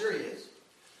 Oh, sure He is.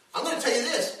 I'm going to tell you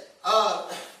this.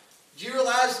 Do you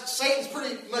realize Satan's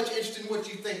pretty much interested in what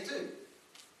you think too?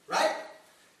 Right?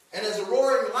 And as a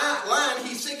roaring lion,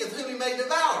 he seeketh whom he may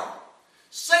devour.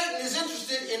 Satan is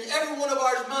interested in every one of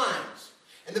our minds.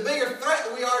 And the bigger threat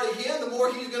that we are to him, the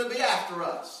more he's going to be after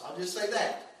us. I'll just say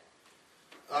that.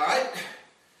 All right?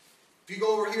 If you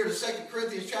go over here to 2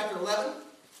 Corinthians chapter 11,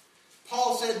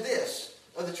 Paul said this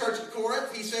of the church at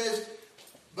Corinth. He says,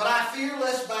 "But I fear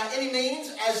lest by any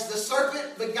means, as the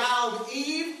serpent beguiled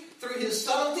Eve through his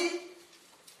subtlety,"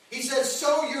 he says,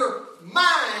 "so your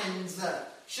minds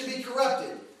should be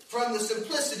corrupted from the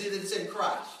simplicity that's in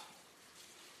Christ."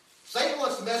 Satan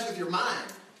wants to mess with your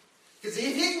mind. Because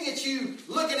if he can get you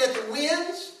looking at the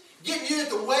winds, getting you at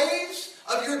the waves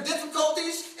of your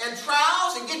difficulties and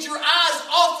trials, and get your eyes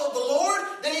off of the Lord,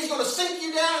 then he's going to sink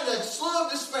you down in the slough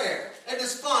of despair and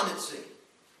despondency.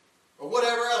 Or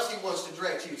whatever else he wants to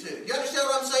direct you to. You understand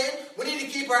what I'm saying? We need to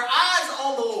keep our eyes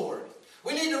on the Lord.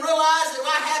 We need to realize that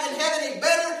I have in heaven a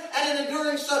better and an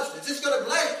enduring substance. It's going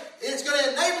to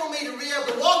enable me to be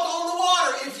able to walk on the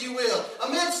water, if you will,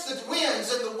 amidst the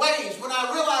winds and the waves, when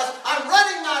I realize I'm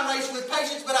running my race with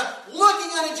patience, but I'm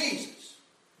looking unto Jesus.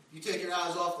 You take your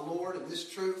eyes off the Lord and this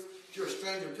truth, if you're a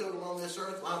stranger pilgrim on this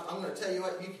earth, I'm going to tell you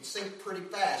what, you can sink pretty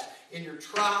fast in your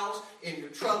trials, in your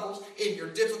troubles, in your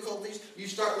difficulties. You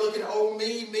start looking, oh,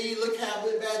 me, look how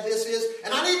bad this is.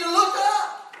 And I need to look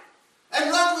up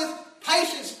and run with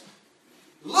patience,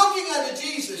 looking unto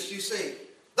Jesus, you see.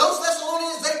 Those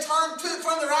Thessalonians, they turned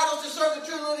from their idols to serve the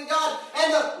true and living God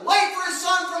and to wait for His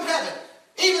Son from heaven.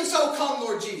 Even so, come,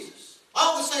 Lord Jesus.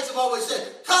 All the saints have always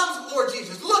said, come, Lord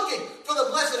Jesus, looking for the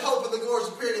blessed hope of the glorious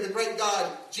appearing of the great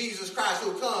God, Jesus Christ,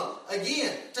 who will come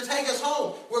again to take us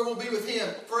home, where we'll be with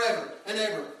Him forever and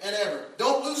ever and ever.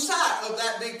 Don't lose sight of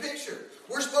that big picture.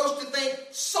 We're supposed to think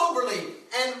soberly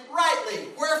and rightly.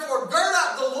 Wherefore, gird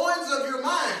up the loins of your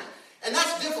mind. And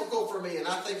that's difficult for me, and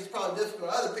I think it's probably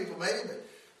difficult for other people maybe, but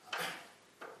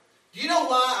do you know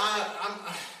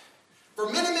why for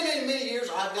many years,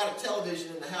 I've got a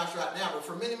television in the house right now, but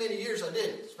for many years I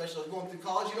didn't, especially going through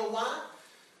college. You know why?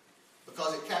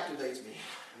 Because it captivates me.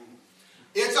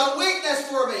 It's a weakness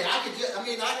for me. I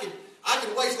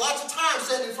could waste lots of time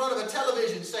sitting in front of a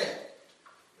television set.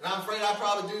 And I'm afraid I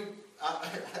probably do,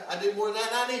 I do more than that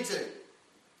than I need to.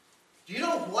 Do you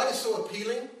know what is so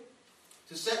appealing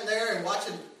to sitting there and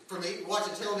watching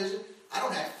television? I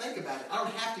don't have to think about it. I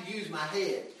don't have to use my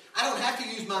head. I don't have to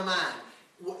use my mind.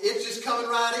 It's just coming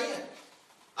right in.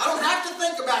 I don't have to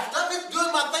think about stuff. It's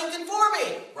doing my thinking for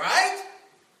me. Right?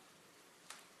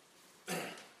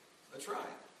 That's right.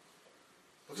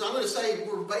 Because I'm going to say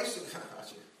we're basically,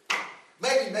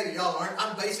 maybe y'all aren't.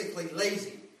 I'm basically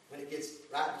lazy when it gets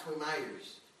right between my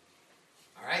ears.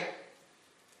 All right?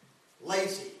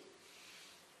 Lazy.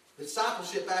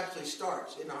 Discipleship actually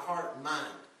starts in our heart and mind.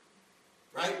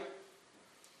 Right?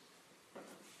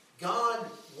 God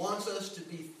wants us to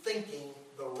be thinking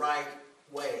the right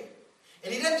way.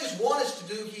 And He doesn't just want us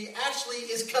to do, He actually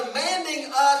is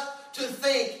commanding us to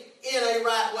think in a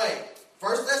right way.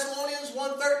 1 Thessalonians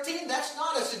 1:13, that's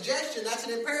not a suggestion, that's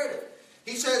an imperative.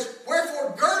 He says,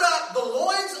 wherefore gird up the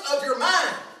loins of your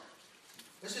mind.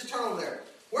 Let's just turn over there.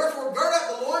 Wherefore gird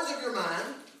up the loins of your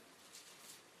mind.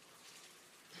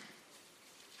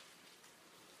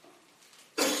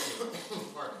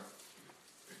 Pardon.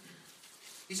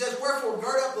 He says, wherefore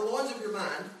gird up the loins of your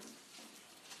mind.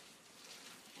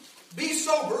 Be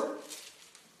sober.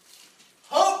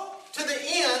 Hope to the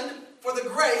end for the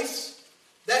grace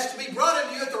that's to be brought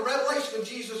into you at the revelation of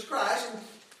Jesus Christ. And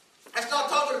that's not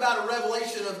talking about a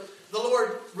revelation of the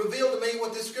Lord revealed to me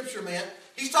what this scripture meant.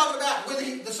 He's talking about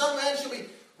when the Son of Man shall be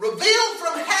revealed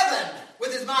from heaven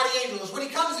with His mighty angels. When He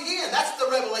comes again, that's the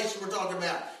revelation we're talking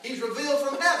about. He's revealed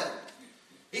from heaven.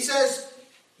 He says,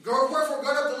 wherefore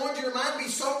gird up the loins of your mind, be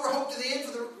sober, hope to the end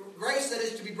for the grace that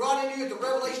is to be brought into you at the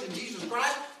revelation of Jesus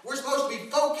Christ. We're supposed to be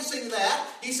focusing that.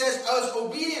 He says, as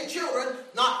obedient children,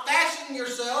 not fashioning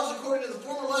yourselves according to the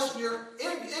former lust of your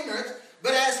ignorance,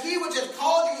 but as He which hath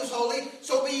called you is holy,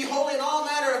 so be ye holy in all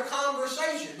manner of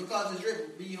conversation, because it's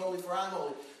written, be ye holy, for I am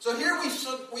holy. So here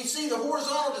we see the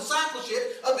horizontal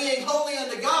discipleship of being holy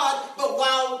unto God, but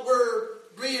while we're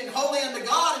being holy unto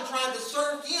God and trying to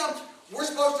serve Him, we're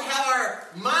supposed to have our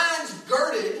minds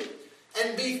girded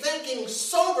and be thinking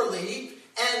soberly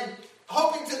and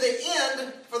hoping to the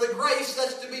end for the grace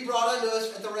that's to be brought unto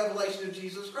us at the revelation of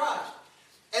Jesus Christ.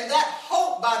 And that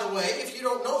hope, by the way, if you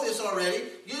don't know this already,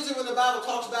 usually when the Bible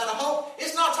talks about a hope,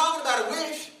 it's not talking about a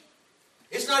wish.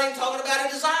 It's not even talking about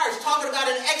a desire. It's talking about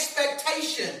an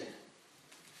expectation.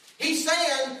 He's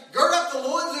saying, gird up the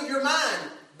loins of your mind.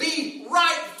 Be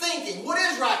right thinking. What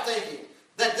is right thinking?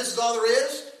 That this is all there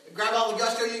is? Grab all the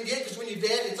gusto you can get because when you're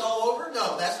dead, it's all over?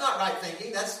 No, that's not right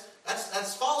thinking. That's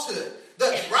falsehood. The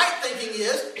right thinking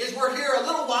is we're here a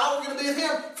little while, we're going to be with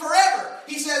Him forever.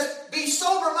 He says, be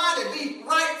sober-minded, be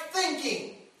right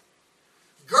thinking.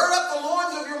 Gird up the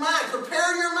loins of your mind.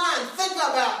 Prepare your mind. Think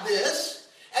about this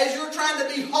as you're trying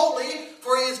to be holy,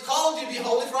 for He has called you to be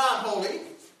holy, for I am holy.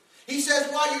 He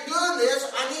says, while you're doing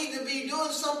this, I need to be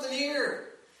doing something here.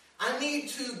 I need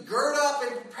to gird up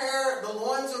and prepare the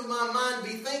loins of my mind,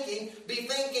 be thinking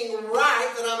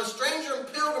right, that I'm a stranger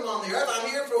and pilgrim on the earth. I'm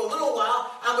here for a little while.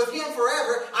 I'm with Him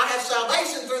forever. I have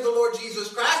salvation through the Lord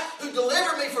Jesus Christ, who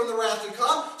delivered me from the wrath to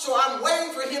come. So I'm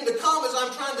waiting for Him to come as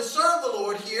I'm trying to serve the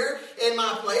Lord here in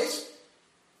my place.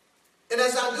 And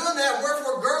as I'm doing that,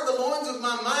 wherefore gird the loins of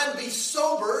my mind, be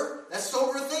sober. That's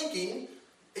sober thinking.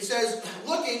 It says,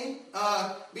 looking,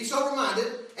 be sober-minded,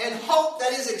 and hope,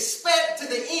 that is, expect to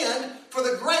the end for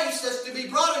the grace that's to be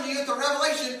brought unto you at the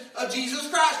revelation of Jesus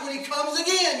Christ when He comes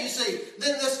again, you see.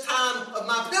 Then this time of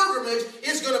my pilgrimage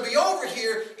is going to be over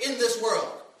here in this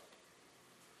world.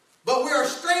 But we are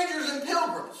strangers and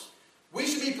pilgrims. We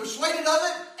should be persuaded of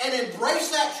it and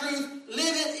embrace that truth,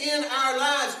 live it in our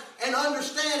lives, and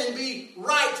understand and be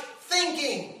right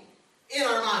thinking in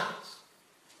our minds.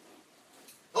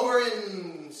 Over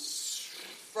in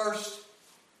 1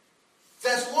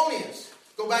 Thessalonians.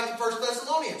 Go back to 1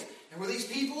 Thessalonians. And where these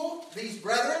people, these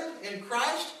brethren in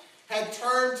Christ, had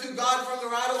turned to God from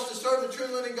their idols to serve the true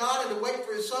and living God and to wait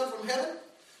for His Son from heaven,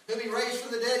 whom He raised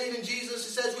from the dead, even Jesus,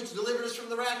 it says, which delivered us from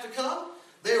the wrath to come.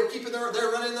 They were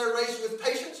they're running their race with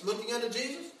patience, looking unto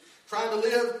Jesus, trying to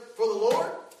live for the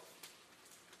Lord,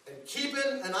 and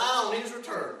keeping an eye on His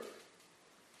return.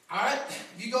 All right,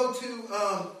 you go to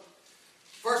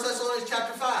 1 Thessalonians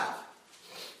chapter 5.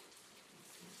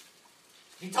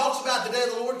 He talks about the day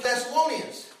of the Lord.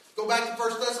 Thessalonians. Go back to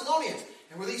 1 Thessalonians.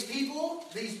 And where these people,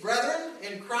 these brethren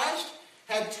in Christ,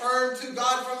 had turned to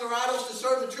God from their idols to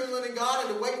serve the true and living God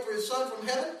and to wait for His Son from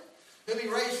heaven, whom He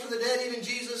raised from the dead, even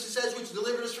Jesus, it says, which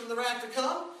delivered us from the wrath to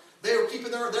come. They were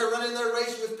they're running their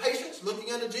race with patience,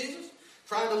 looking unto Jesus,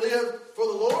 trying to live for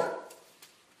the Lord,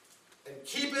 and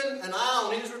keeping an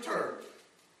eye on His return.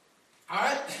 All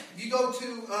right, you go to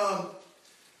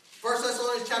 1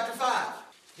 Thessalonians chapter 5.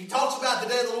 He talks about the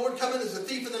day of the Lord coming as a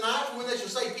thief in the night, when they shall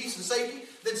say peace and safety,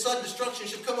 then sudden destruction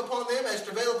shall come upon them as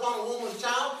travail upon a woman with a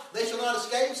child. They shall not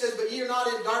escape. He says, but ye are not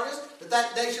in darkness, but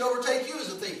that day shall overtake you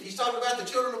as a thief. He's talking about the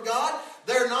children of God.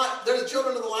 They're the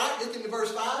children of the light. Look into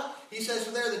verse 5. He says,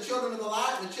 for they're the children of the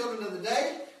light and the children of the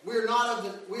day. We are not of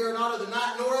the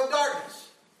night nor of darkness.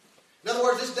 In other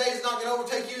words, this day is not going to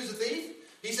overtake you as a thief.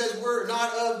 He says, we're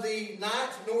not of the night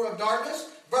nor of darkness.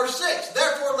 Verse 6,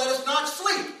 therefore let us not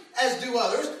sleep as do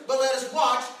others, but let us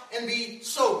watch and be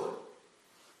sober.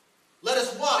 Let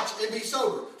us watch and be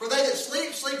sober. For they that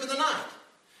sleep, sleep in the night.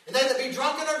 And they that be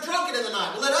drunken are drunken in the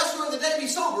night. But let us who are in the day be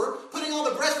sober, putting on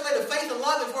the breastplate of faith and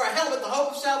love, and for a helmet the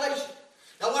hope of salvation.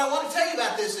 Now what I want to tell you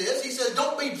about this is, he says,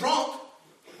 don't be drunk.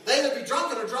 They that be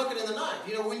drunken are drunken in the night.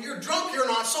 You know, when you're drunk, you're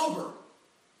not sober.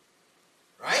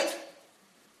 Right?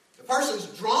 The person's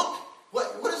drunk.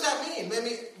 What does that mean?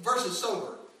 Maybe versus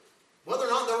sober. Well, they're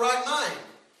not in their right mind.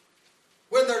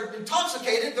 When they're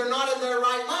intoxicated, they're not in their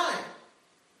right mind.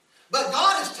 But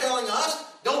God is telling us,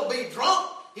 don't be drunk.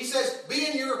 He says, be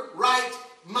in your right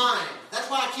mind. That's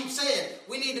why I keep saying,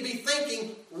 we need to be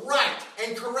thinking right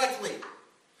and correctly.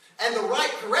 And the right,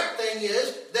 correct thing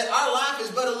is that our life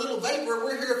is but a little vapor.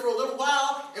 We're here for a little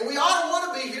while, and we ought to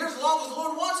want to be here as long as the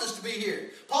Lord wants us to be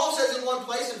here. Paul says in one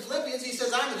place in Philippians, he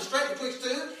says, I'm in a strait betwixt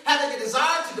two, having a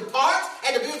desire to depart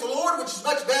and to be with the Lord, which is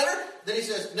much better. Then he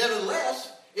says,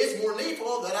 nevertheless, it's more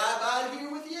needful that I abide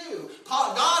here with you.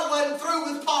 God wasn't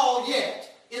through with Paul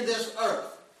yet in this earth.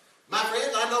 My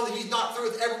friends, I know that He's not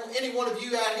through with any one of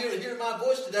you out here to hear my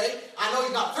voice today. I know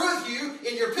He's not through with you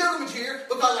in your pilgrimage here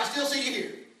because I still see you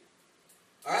here.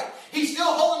 All right? He's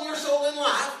still holding your soul in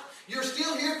life. You're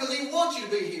still here because He wants you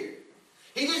to be here.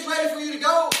 He gets ready for you to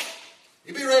go.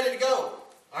 You be ready to go.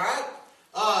 All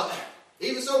right?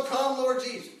 Even so, come, Lord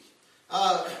Jesus.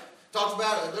 Talks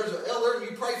about, there's an elder,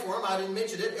 you pray for him, I didn't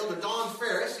mention it, Elder Don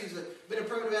Ferris. He's been a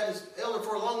Primitive Baptist elder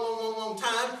for a long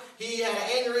time. He had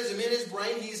an aneurysm in his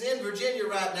brain. He's in Virginia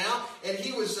right now, and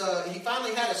he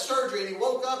finally had a surgery, and he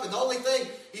woke up, and the only thing,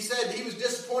 he said he was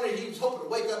disappointed, he was hoping to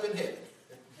wake up in heaven.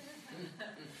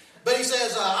 But he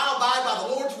says, I'll abide by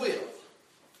the Lord's will.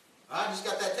 I just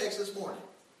got that text this morning.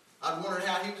 I was wondering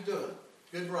how he was doing.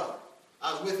 Good brother.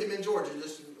 I was with him in Georgia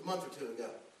just a month or two ago.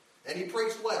 And he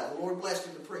preached well. The Lord blessed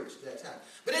him to preach at that time.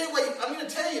 But anyway, I'm going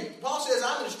to tell you, Paul says,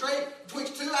 I'm in a strait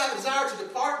betwixt two. I have a desire to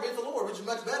depart and be with the Lord, which is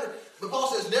much better. But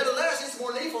Paul says, nevertheless, it's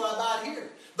more needful I abide here.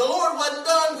 The Lord wasn't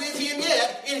done with him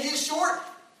yet in his short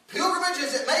pilgrimage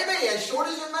as it may be, as short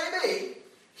as it may be,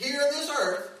 here in this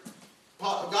earth.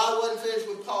 God wasn't finished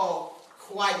with Paul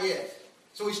quite yet.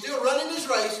 So he's still running this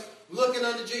race, looking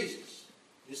unto Jesus.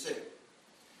 You see.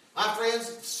 My friends,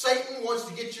 Satan wants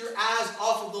to get your eyes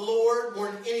off of the Lord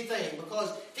more than anything, because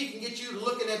he can get you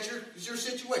looking at your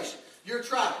situation, your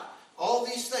trial, all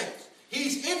these things.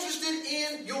 He's interested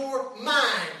in your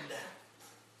mind.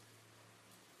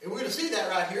 And we're going to see that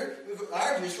right here. I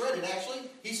already just read it, actually.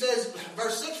 He says,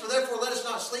 verse 6, for therefore let us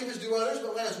not sleep as do others,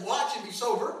 but let us watch and be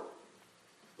sober.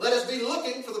 Let us be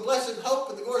looking for the blessed hope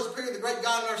and the glorious appearing of the great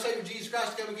God and our Savior Jesus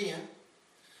Christ to come again.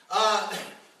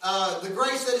 The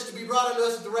grace that is to be brought unto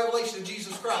us at the revelation of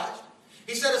Jesus Christ.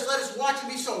 He said, let us watch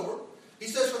and be sober. He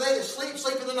says, for they that sleep,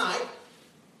 sleep in the night.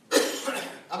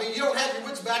 I mean, you don't have your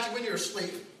wits about you when you're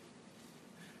asleep.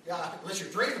 Yeah, unless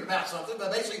you're dreaming about something.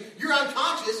 But basically, you're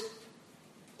unconscious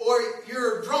or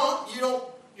you're drunk.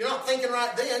 You're not thinking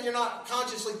right then. You're not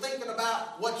consciously thinking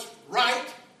about what's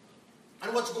right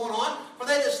and what's going on. For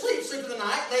they that sleep, sleep in the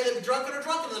night. They that be drunken are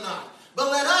drunk in the night. But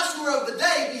let us who are of the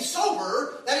day be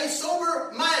sober, that is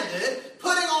sober-minded,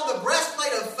 putting on the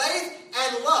breastplate of faith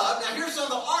and love. Now here's some of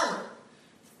the armor.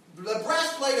 The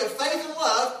breastplate of faith and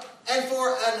love, and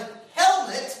for an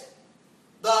helmet,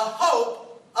 the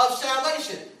hope of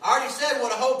salvation. I already said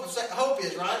what a hope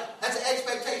is, right? That's an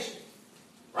expectation.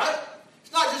 Right?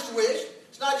 It's not just a wish.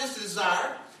 It's not just a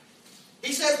desire.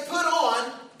 He says put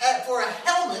on, for a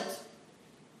helmet,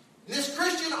 this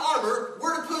Christian armor,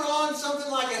 we're to put on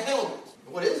something like a helmet.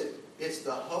 What is it? It's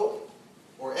the hope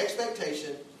or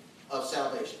expectation of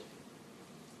salvation.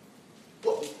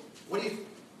 What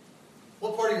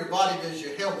part of your body does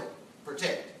your helmet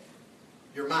protect?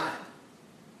 Your mind.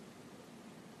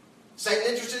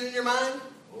 Satan interested in your mind?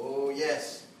 Oh,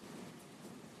 yes.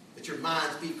 That your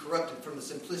minds be corrupted from the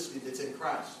simplicity that's in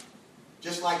Christ.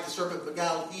 Just like the serpent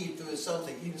beguiled Eve through his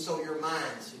subtlety, even so your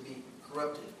minds should be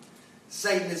corrupted.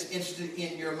 Satan is interested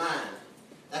in your mind.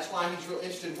 That's why he's real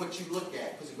interested in what you look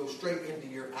at, because it goes straight into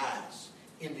your eyes,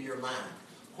 into your mind.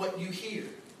 What you hear.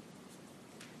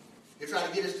 He'll try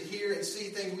to get us to hear and see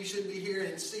things we shouldn't be hearing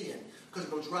and seeing, because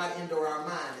it goes right into our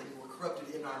mind, and we're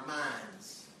corrupted in our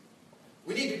minds.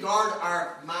 We need to guard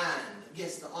our mind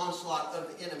against the onslaught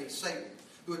of the enemy, Satan,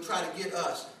 who would try to get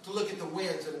us to look at the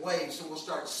winds and waves, so we'll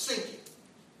start sinking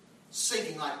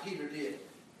like Peter did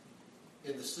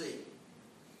in the sea.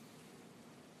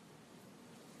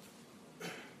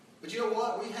 But you know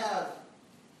what? We have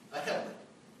a helmet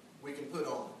we can put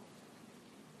on.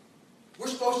 We're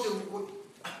supposed to,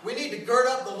 we need to gird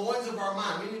up the loins of our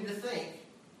mind. We need to think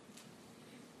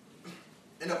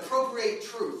and appropriate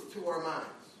truth to our minds.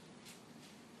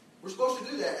 We're supposed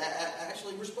to do that.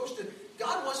 Actually, we're supposed to,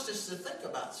 God wants us to think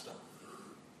about stuff.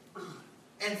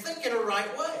 And think in a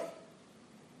right way.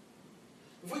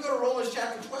 If we go to Romans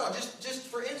chapter 12, just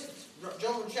for instance,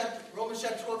 Romans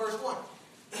chapter 12, verse 1.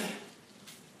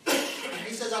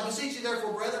 He says, I beseech you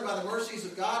therefore, brethren, by the mercies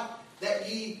of God, that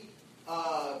ye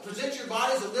present your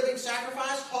bodies a living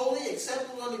sacrifice, holy,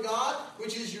 acceptable unto God,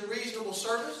 which is your reasonable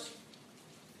service.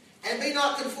 And be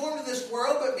not conformed to this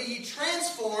world, but be ye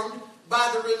transformed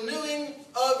by the renewing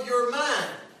of your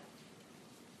mind.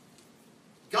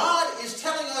 God is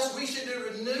telling us we should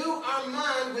renew our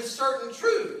mind with certain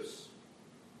truths.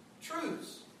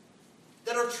 Truths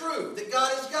that are true, that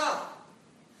God is God,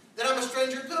 that I'm a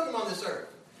stranger pilgrim on this earth,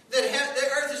 that the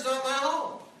earth is not my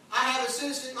home. I have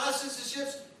my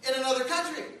citizenship's in another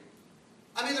country.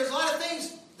 I mean, there's a lot of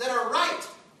things that are right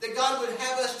that God would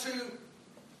have us to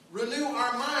renew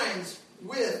our minds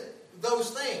with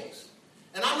those things.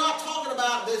 And I'm not talking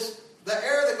about the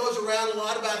error that goes around a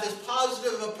lot about this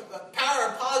power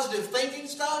of positive thinking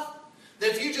stuff.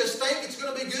 That if you just think it's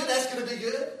going to be good, that's going to be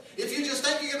good. If you just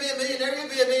think you're going to be a millionaire, you'll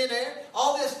be a millionaire.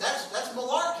 All this, that's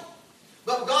malarkey.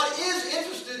 But God is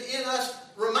interested in us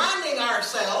reminding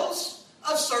ourselves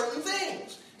of certain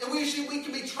things. And we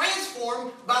can be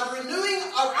transformed by the renewing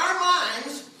of our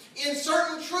minds in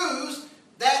certain truths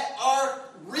that are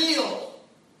real.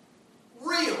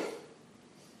 Real.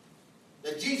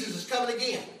 That Jesus is coming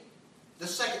again, the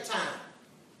second time,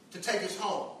 to take us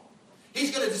home.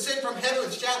 He's going to descend from heaven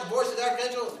with shout the voice of the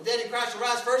archangel. The dead in Christ shall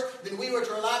rise first. Then we which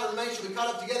are alive and remain shall be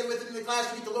caught up together with him in the clouds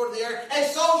to meet the Lord in the air. And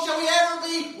so shall we ever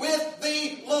be with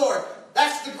the Lord.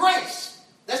 That's the grace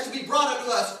that's to be brought unto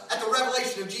us at the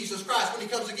revelation of Jesus Christ when he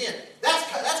comes again.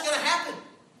 That's going to happen.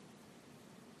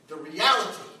 The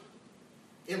reality.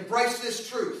 Embrace this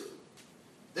truth.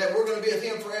 that we're going to be with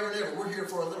Him forever and ever. We're here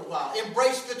for a little while.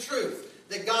 Embrace the truth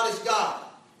that God is God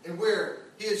and we're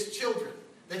His children,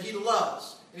 that He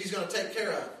loves and He's going to take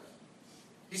care of.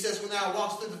 He says, when thou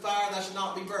walkest through the fire, thou shalt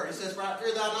not be burned. He says,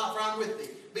 fear thou not, for I am with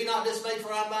thee. Be not dismayed,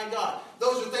 for I am thy God.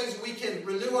 Those are things that we can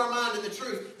renew our mind in the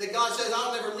truth, that God says,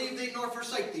 I'll never leave thee nor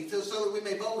forsake thee, so that we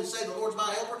may boldly say, the Lord's my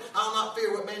helper. I'll not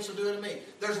fear what man shall do unto me.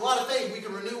 There's a lot of things we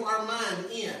can renew our mind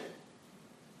in.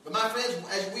 But my friends,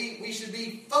 as we should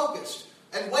be focused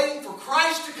and waiting for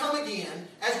Christ to come again,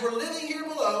 as we're living here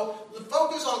below, the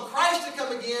focus on Christ to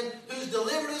come again, who's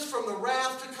delivered us from the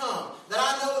wrath to come. That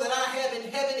I know that I have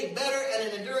in heaven a better and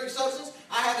an enduring substance.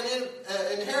 I have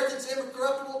an inheritance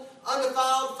incorruptible,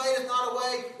 undefiled, fadeth not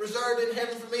away, reserved in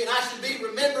heaven for me. And I should be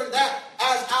remembering that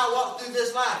as I walk through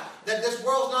this life. That this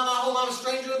world's not my home, I'm a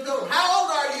stranger and a pilgrim. How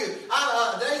old are you?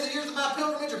 The days and years of my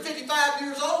pilgrimage are 55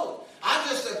 years old. I'm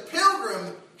just a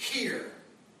pilgrim here.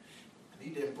 I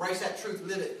need to embrace that truth,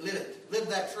 live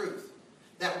that truth,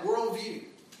 that worldview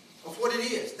of what it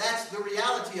is. That's the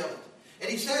reality of it. And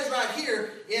he says right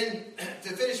here, to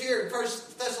finish here in 1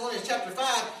 Thessalonians chapter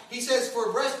 5, he says, for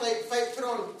a breastplate, put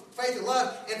on faith and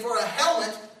love, and for a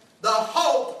helmet, the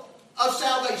hope of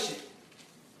salvation.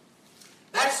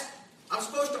 I'm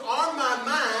supposed to arm my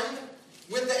mind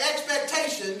with the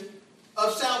expectation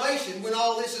of salvation when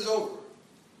all this is over.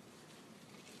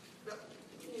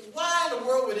 Why in the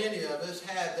world would any of us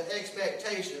have the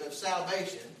expectation of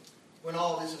salvation when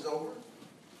all this is over?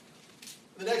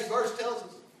 The next verse tells us,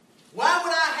 why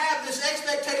would I have this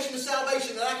expectation of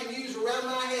salvation that I can use around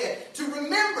my head? To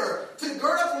remember, to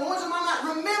gird up the loins of my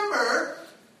mind. Remember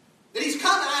that He's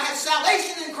coming. I have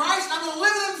salvation in Christ and I'm going to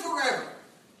live with Him forever.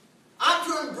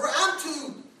 I'm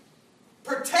to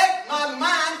protect my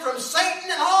mind from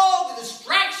Satan and all the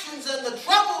distractions and the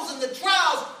troubles and the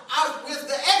trials with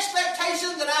the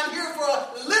expectation that I'm here for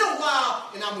a little while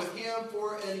and I'm with Him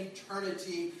for an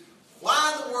eternity.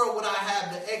 Why in the world would I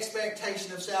have the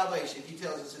expectation of salvation? He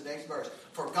tells us in the next verse.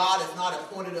 For God hath not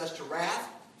appointed us to wrath,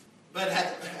 but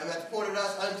hath appointed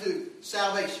us unto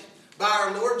salvation. By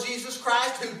our Lord Jesus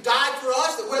Christ, who died for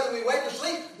us, that whether we wake or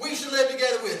sleep, we should live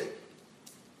together with Him.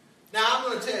 Now I'm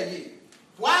going to tell you,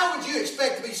 why would you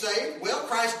expect to be saved? Well,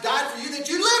 Christ died for you that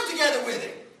you live together with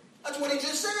Him. That's what He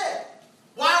just said.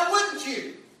 Why wouldn't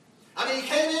you? I mean, He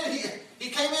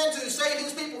came in to save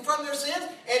His people from their sins,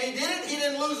 and He did it. He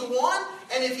didn't lose a one.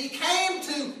 And if He came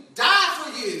to die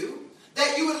for you,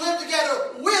 that you would live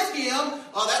together with Him,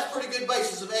 that's a pretty good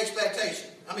basis of expectation.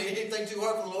 I mean, anything too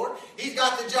hard for the Lord? He's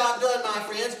got the job done, my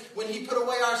friends, when He put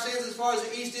away our sins as far as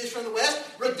the east is from the west.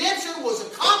 Redemption was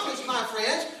accomplished, my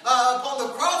friends, upon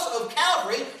the cross of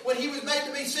Calvary, when He was made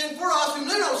to be sin for us who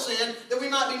knew no sin, that we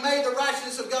might be made the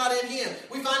righteousness of God in Him.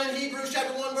 We find in Hebrews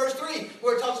chapter 1, verse 3,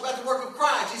 where it talks about the work of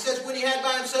Christ. He says, when He had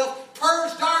by Himself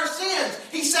purged our sins,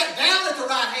 He sat down at the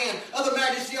right hand of the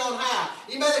Majesty on high.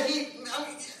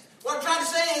 What I'm trying to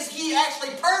say is He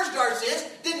actually purged our sins,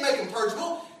 didn't make them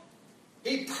purgeable.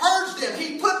 He purged them.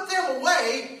 He put them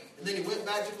away, and then He went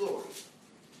back to glory.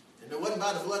 And it wasn't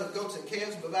by the blood of goats and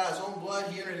calves, but by His own blood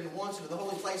He entered in once into the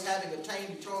holy place, having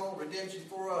obtained eternal redemption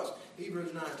for us.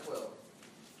 Hebrews 9:12.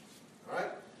 All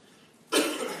right?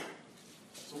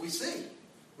 So we see,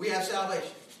 we have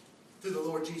salvation through the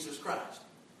Lord Jesus Christ,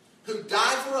 who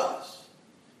died for us,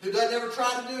 who doesn't ever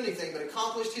try to do anything but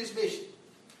accomplished His mission.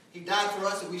 He died for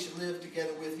us that we should live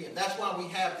together with Him. That's why we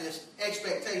have this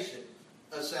expectation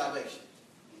of salvation.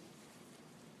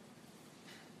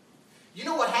 You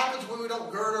know what happens when we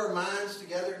don't gird our minds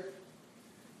together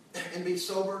and be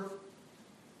sober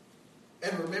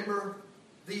and remember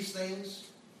these things?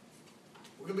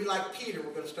 We're going to be like Peter.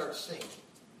 We're going to start singing.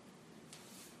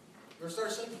 We're going to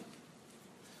start singing.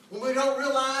 When we don't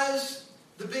realize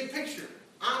the big picture.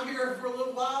 I'm here for a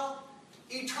little while.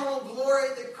 Eternal glory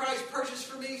that Christ purchased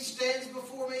for me stands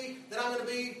before me, that I'm going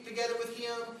to be together with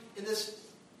Him in this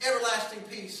everlasting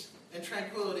peace and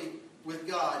tranquility with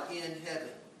God in heaven.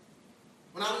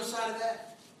 When I lose sight of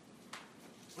that,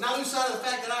 when I lose sight of the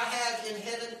fact that I have in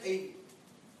heaven a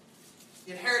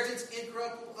inheritance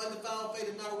incorruptible, undefiled,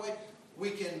 faded not away,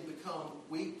 we can become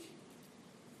weak.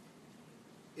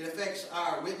 It affects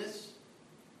our witness.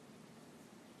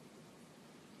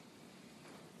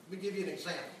 Let me give you an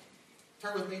example.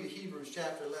 Turn with me to Hebrews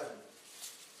chapter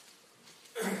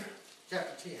 11.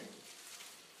 Chapter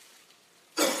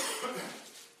 10.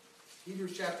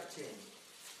 Hebrews chapter 10.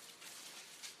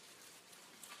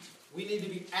 We need to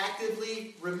be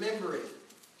actively remembering,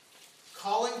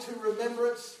 calling to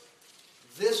remembrance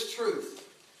this truth,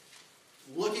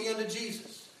 looking unto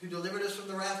Jesus, who delivered us from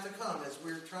the wrath to come as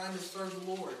we're trying to serve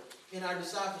the Lord in our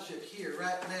discipleship here,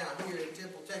 right now, here in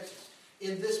Temple, Texas.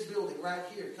 in this building right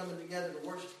here, coming together to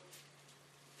worship.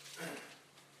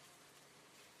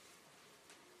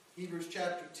 Hebrews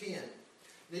chapter 10.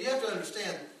 Now you have to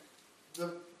understand,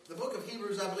 the book of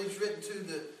Hebrews, I believe, is written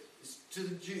to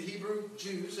the Hebrew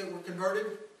Jews that were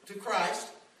converted to Christ.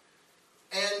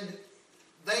 And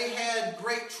they had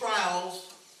great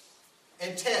trials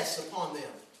and tests upon them.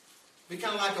 Be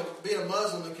kind of like being a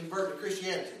Muslim and converting to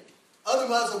Christianity. Other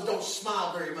Muslims don't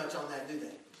smile very much on that, do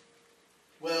they?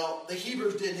 Well, the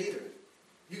Hebrews didn't either.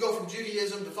 You go from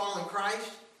Judaism to following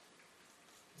Christ?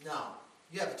 No.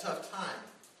 You have a tough time.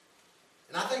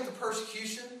 And I think the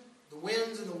persecution, the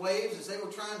winds and the waves, as they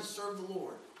were trying to serve the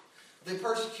Lord, the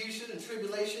persecution and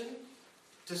tribulation,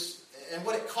 and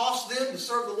what it cost them to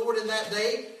serve the Lord in that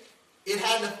day, it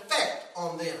had an effect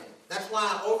on them. That's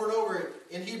why over and over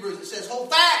in Hebrews it says,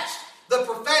 hold fast the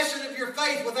profession of your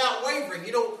faith without wavering.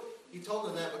 You know, he told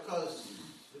them that because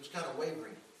it was kind of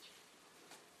wavering.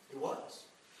 It was.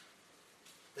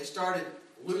 They started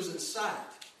losing sight.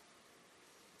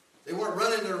 They weren't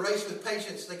running their race with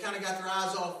patience. They kind of got their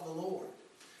eyes off the Lord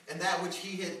and that which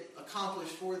He had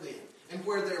accomplished for them and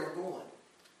where they were going.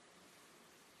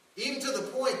 Even to the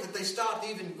point that they stopped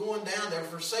even going down there,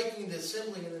 forsaking the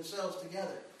assembling of themselves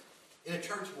together in a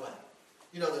church way.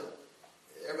 You know,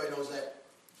 everybody knows that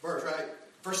verse, right?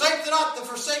 Forsake not the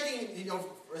forsaking, you know,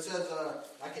 it says,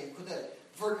 I can't put that,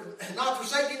 not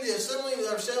forsaking the assembling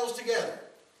of ourselves together,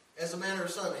 as the manner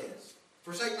of some is.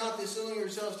 Forsake not the assembling of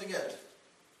yourselves together.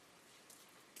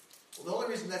 Well, the only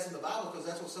reason that's in the Bible is because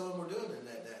that's what some of them were doing in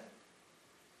that day.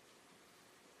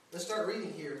 Let's start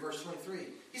reading here in verse 23.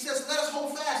 He says, let us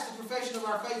hold fast the profession of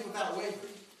our faith without wavering,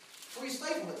 for He is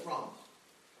faithful that promise.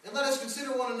 And let us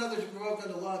consider one another to provoke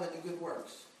unto love and to good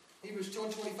works. Hebrews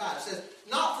 2:25 says,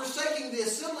 not forsaking the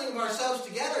assembling of ourselves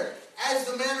together, as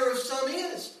the manner of some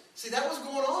is. See, that was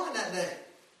going on in that day.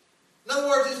 In other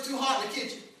words, it was too hot in the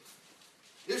kitchen.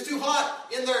 It was too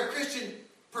hot in their Christian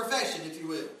profession, if you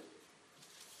will.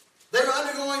 They were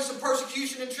undergoing some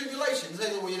persecution and tribulation. They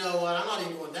said, well, you know what, I'm not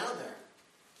even going down there.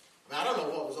 I mean, I don't know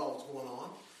what was all going on.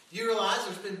 Do you realize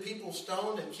there's been people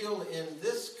stoned and killed in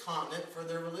this continent for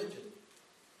their religion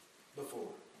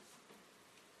before?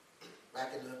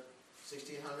 Back in the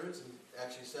 1600s and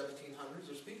actually 1700s,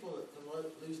 there's people that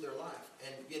can lose their life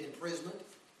and get imprisonment.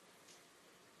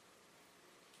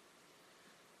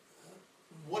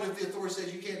 What if the authority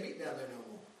says you can't meet down there no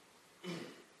more?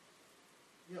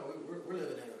 You know, we're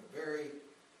living in a very,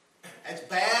 as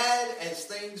bad as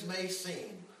things may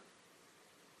seem,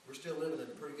 we're still living in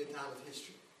a pretty good time of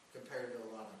history compared to a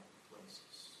lot of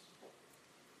places.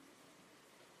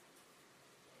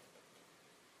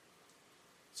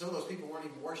 Some of those people weren't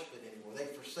even worshiping anymore.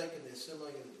 They'd forsaken the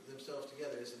assembling of themselves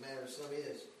together, as the manner of some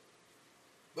is.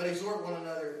 But exhort one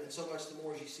another, and so much the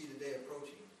more as you see the day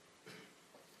approaching.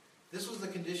 This was the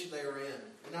condition they were in.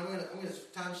 And I'm going to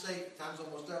time's sake, time's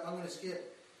almost up, I'm going to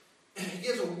skip. He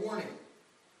gives a warning.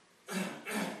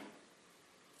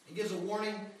 He gives a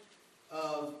warning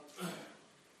of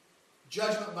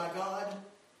judgment by God.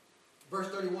 Verse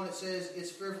 31, it says,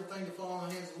 it's a fearful thing to fall in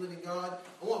the hands of the living God.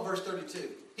 I want verse 32.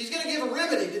 He's going to give a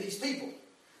remedy to these people.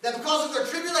 That because of their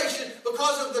tribulation,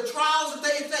 because of the trials that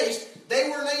they faced, they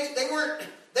weren't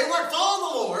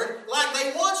following the Lord like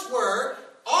they once were,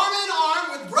 arm in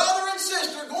arm with brother and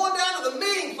sister, going down to the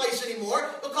meeting place anymore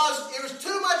because there was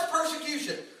too much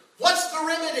persecution. What's the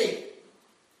remedy?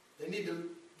 They need to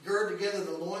gird together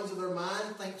the loins of their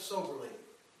mind, think soberly,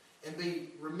 and be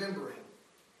remembering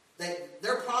that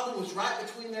their problem was right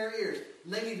between their ears.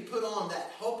 And they need to put on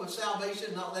that hope of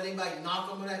salvation, not let anybody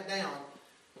knock them that down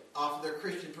off of their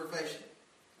Christian profession.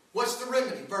 What's the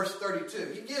remedy? Verse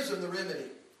 32. He gives them the remedy.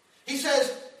 He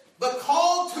says, but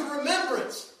call to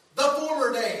remembrance the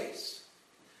former days.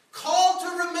 Call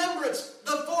to remembrance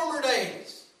the former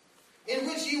days, in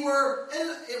which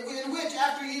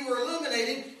after ye were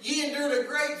illuminated, ye endured a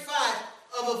great fight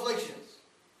of afflictions.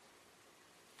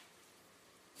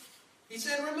 He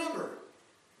said, remember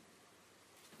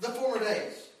the former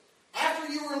days.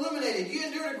 After you were illuminated, you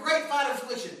endured a great fight of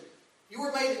affliction. You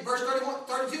were made, verse 31,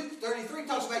 32, 33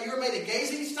 talks about you were made a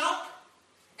gazing stock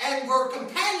and were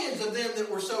companions of them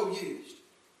that were so used.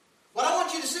 What I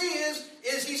want you to see is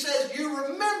he says, you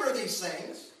remember these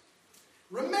things.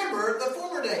 Remember the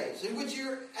former days in which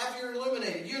after you're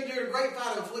illuminated, you endured a great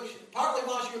fight of affliction. Partly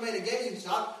whilst you were made a gazing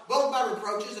stock, both by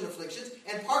reproaches and afflictions,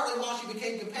 and partly whilst you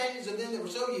became companions of them that were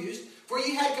so used. For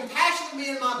ye had compassion of me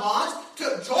in my bonds,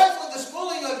 took joyfully the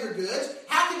spoiling of your goods.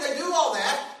 How can they do all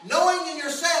that? Knowing in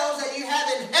yourselves that you have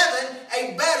in heaven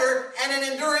a better and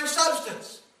an enduring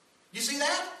substance. You see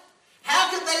that? How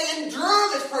could they endure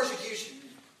this persecution?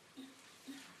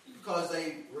 because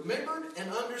they remembered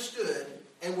and understood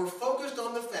and were focused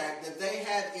on the fact that they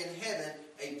had in heaven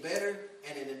a better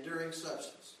and an enduring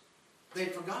substance.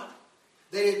 They'd forgotten.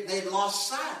 They'd lost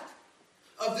sight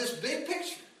of this big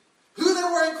picture. Who they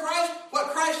were in Christ,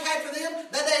 what Christ had for them,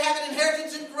 that they have an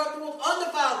inheritance incorruptible,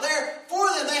 undefiled there for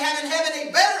them. They have in heaven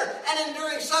a better and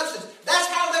enduring substance. That's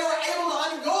how they were able to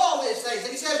undergo all these things.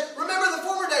 And he says, remember the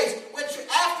former days, which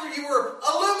after you were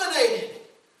illuminated.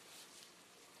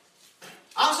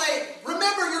 I'll say,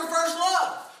 remember your first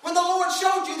love. When the Lord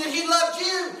showed you that He loved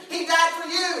you, He died for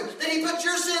you, that He put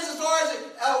your sins as far as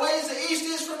away as the east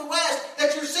is from the west,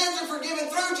 that your sins are forgiven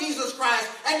through Jesus Christ,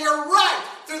 and you're right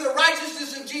through the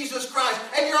righteousness of Jesus Christ,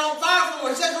 and you're on fire for the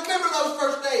Lord. He says, remember those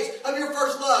first days of your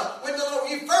first love, when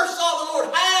you first saw the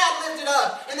Lord high and lifted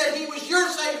up, and that He was your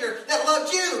Savior that loved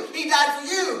you. He died for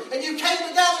you, and you came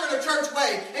together in a church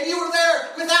way, and you were there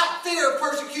without fear of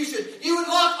persecution. You would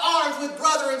lock arms with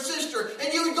brother and sister, and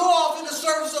you would go off in the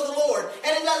service of the Lord,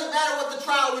 and it doesn't matter what the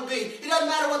trial would be. It doesn't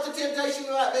matter what the temptation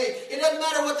might be. It doesn't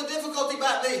matter what the difficulty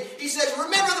might be. He says,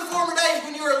 remember the former days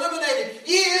when you were illuminated.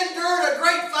 Ye endured a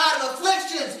great fight of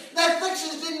afflictions. The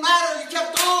afflictions didn't matter. You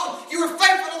kept on. You were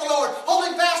faithful to the Lord,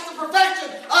 holding fast the perfection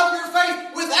of your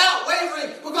faith without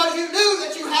wavering, because you knew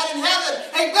that you had in heaven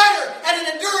a better and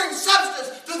an enduring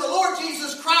substance through the Lord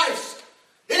Jesus Christ.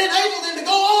 It enabled them to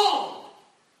go on.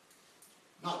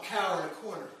 Not cower in a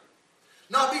corner.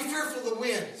 Not be fearful of the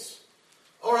winds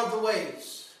or of the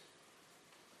waves.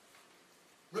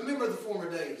 Remember the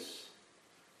former days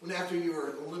when after you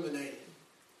were illuminated,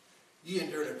 you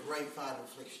endured a great fight of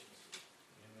affliction.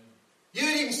 You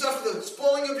didn't even suffer the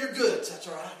spoiling of your goods. That's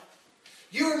all right.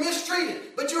 You were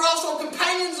mistreated, but you're also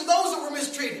companions of those that were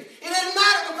mistreated. It doesn't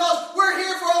matter because we're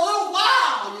here for a little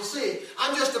while, you see.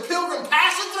 I'm just a pilgrim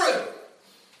passing through.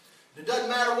 It doesn't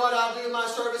matter what I do in my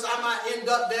service. I might end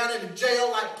up down in jail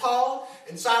like Paul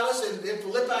and Silas in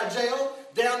Philippi jail,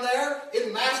 down there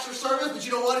in master service. But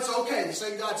you know what? It's okay. The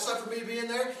same God suffered me being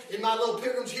there in my little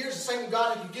pilgrim's here is the same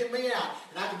God that can get me out.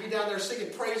 And I can be down there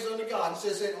singing praise unto God. And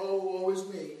says, oh, woe is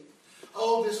me.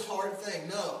 Oh, this hard thing.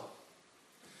 No.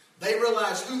 They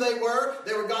realized who they were.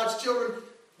 They were God's children.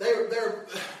 They're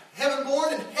heaven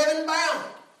born and heaven bound.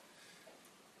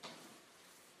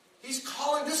 He's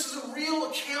calling, this is a real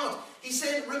account. He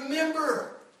said,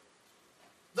 remember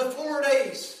the former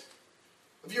days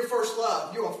of your first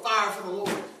love. You're on fire for the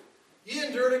Lord. You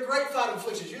endured a great fight of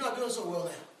afflictions. You're not doing so well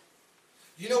now.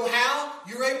 You know how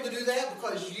you were able to do that?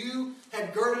 Because you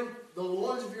had girded the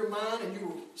loins of your mind and you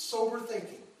were sober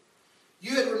thinking.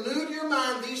 You had renewed your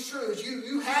mind these truths.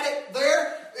 You had it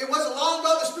there. It wasn't long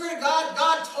ago the Spirit of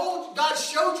God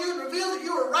showed you and revealed that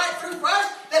you were right through Christ,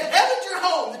 that heaven's your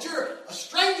home, that you're a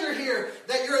stranger here,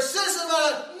 that you're a citizen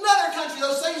of another country.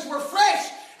 Those things were fresh.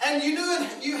 And you knew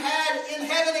you had in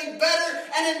heaven a better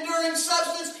and enduring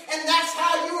substance, and that's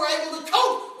how you were able to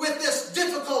cope with this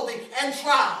difficulty and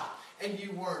trial. And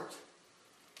you weren't.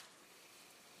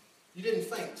 You didn't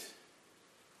faint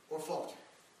or falter.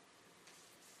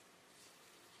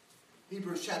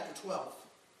 Hebrews chapter 12.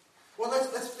 Well,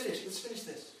 let's finish. Let's finish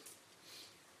this.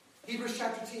 Hebrews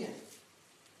chapter 10.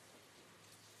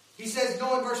 He says, in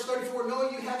verse 34,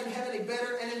 knowing you have in heaven a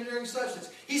better and enduring substance.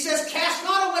 He says, cast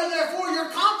not away therefore your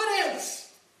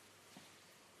confidence,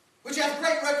 which hath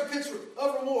great recompense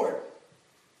of reward.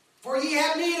 For ye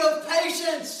have need of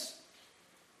patience,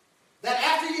 that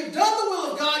after ye have done the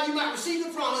will of God, you might receive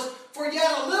the promise. For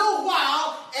yet a little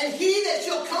while, and he that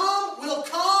shall come will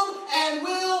come and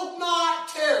will not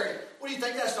tarry. What do you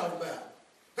think that's talking about?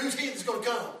 Who's he that's going to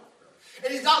come?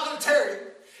 And he's not going to tarry.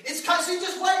 It's because he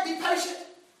just wait, be patient.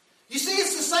 You see,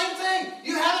 it's the same thing.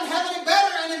 You haven't had any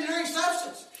better and enduring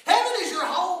substance. Heaven is your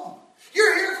home.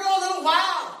 You're here for a little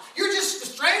while. You're just a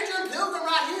stranger and pilgrim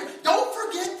right here. Don't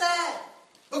forget that.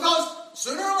 Because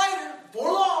sooner or later,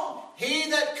 before long, he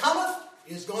that cometh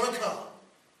is going to come.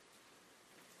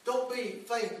 Don't be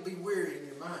faint and be weary in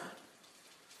your mind.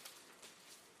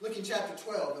 Look in chapter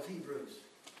 12 of Hebrews,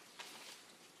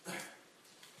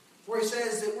 where he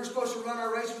says that we're supposed to run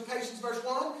our race with patience, verse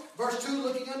 1. Verse 2,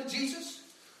 looking unto Jesus.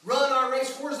 Run our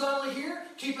race horizontally here,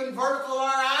 keeping vertical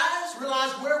our eyes,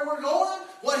 realize where we're going,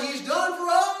 what he's done for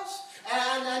us,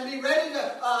 and be ready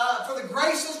for the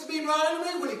graces to be brought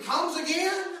unto me when he comes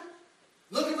again.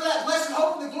 Looking for that blessed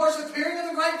hope and the glorious appearing of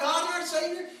the great God and our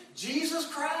Savior, Jesus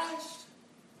Christ,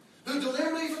 who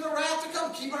delivered me from the wrath to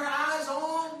come. Keep our eyes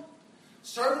on,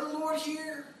 serving the Lord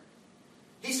here.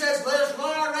 He says, let us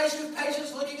run our race with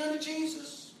patience, looking unto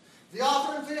Jesus, the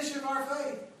author and finisher of our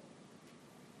faith,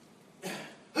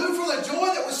 who for the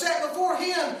joy that was set before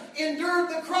him endured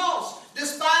the cross,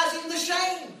 despising the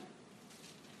shame.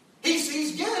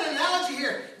 He's given an analogy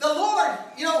here The Lord,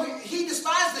 He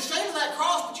despised the shame of that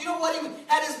cross, but you know what He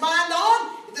had His mind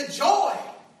on? The joy.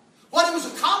 What He was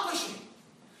accomplishing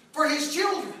for His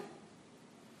children.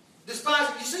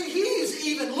 Despising. You see, He's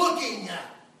even looking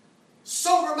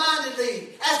sober-mindedly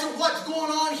as to what's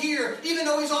going on here, even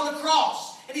though He's on the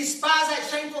cross. And He despises that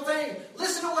shameful thing.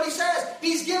 Listen to what He says.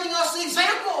 He's giving us the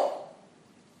example.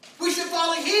 We should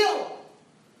follow Him.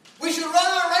 We should run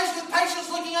our race with patience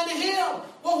looking unto Him.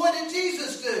 Well, what did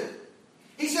Jesus do?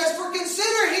 He says, for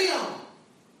consider Him.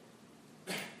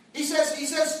 He says,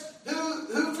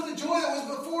 who for the joy that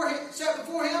was set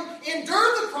before Him,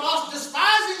 endured the cross,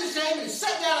 despising the shame, and is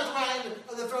set down at the right hand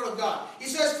of the throne of God. He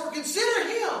says, for consider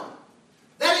Him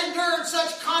that endured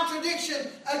such contradiction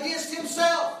against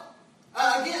Himself.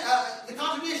 The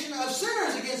contradiction of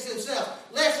sinners against Himself,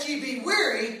 lest ye be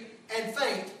weary and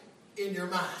faint in your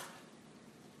mind.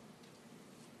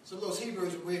 Some of those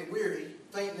Hebrews were weary,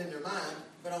 fainting in their mind,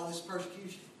 but all this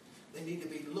persecution. They need to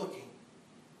be looking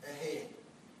ahead.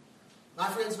 My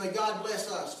friends, may God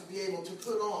bless us to be able to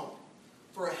put on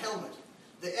for a helmet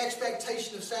the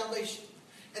expectation of salvation.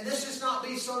 And this does not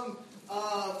be some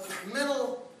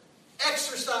mental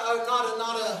exercise,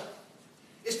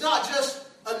 it's not just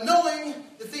a knowing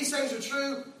that these things are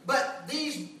true, but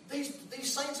these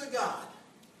saints of God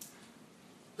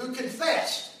who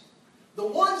confessed, the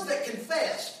ones that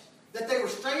confessed that they were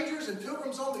strangers and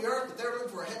pilgrims on the earth, that they're looking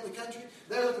for a heavenly country,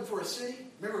 they're looking for a city.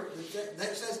 Remember,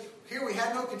 that says, here we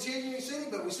have no continuing city,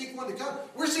 but we seek one to come.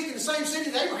 We're seeking the same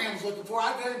city that Abraham was looking for,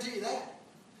 I guarantee you that.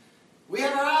 We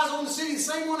have our eyes on the city, the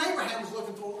same one Abraham was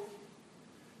looking for.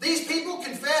 These people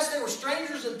confessed they were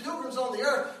strangers and pilgrims on the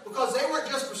earth because they weren't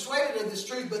just persuaded of this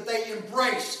truth, but they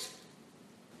embraced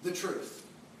the truth.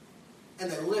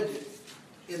 And they lived it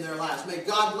in their lives. May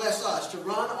God bless us to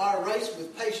run our race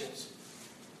with patience,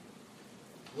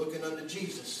 looking unto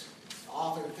Jesus, the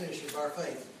author and finisher of our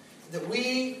faith. That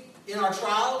we, in our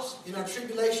trials, in our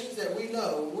tribulations, that we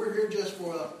know we're here just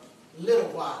for a little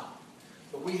while.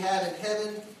 But we have in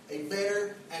heaven a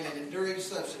better and an enduring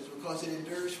substance because it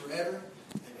endures forever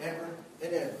and ever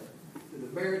and ever. Through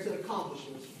the merits and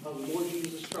accomplishments of the Lord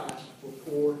Jesus Christ for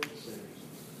poor sinners.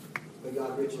 May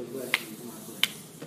God richly bless you.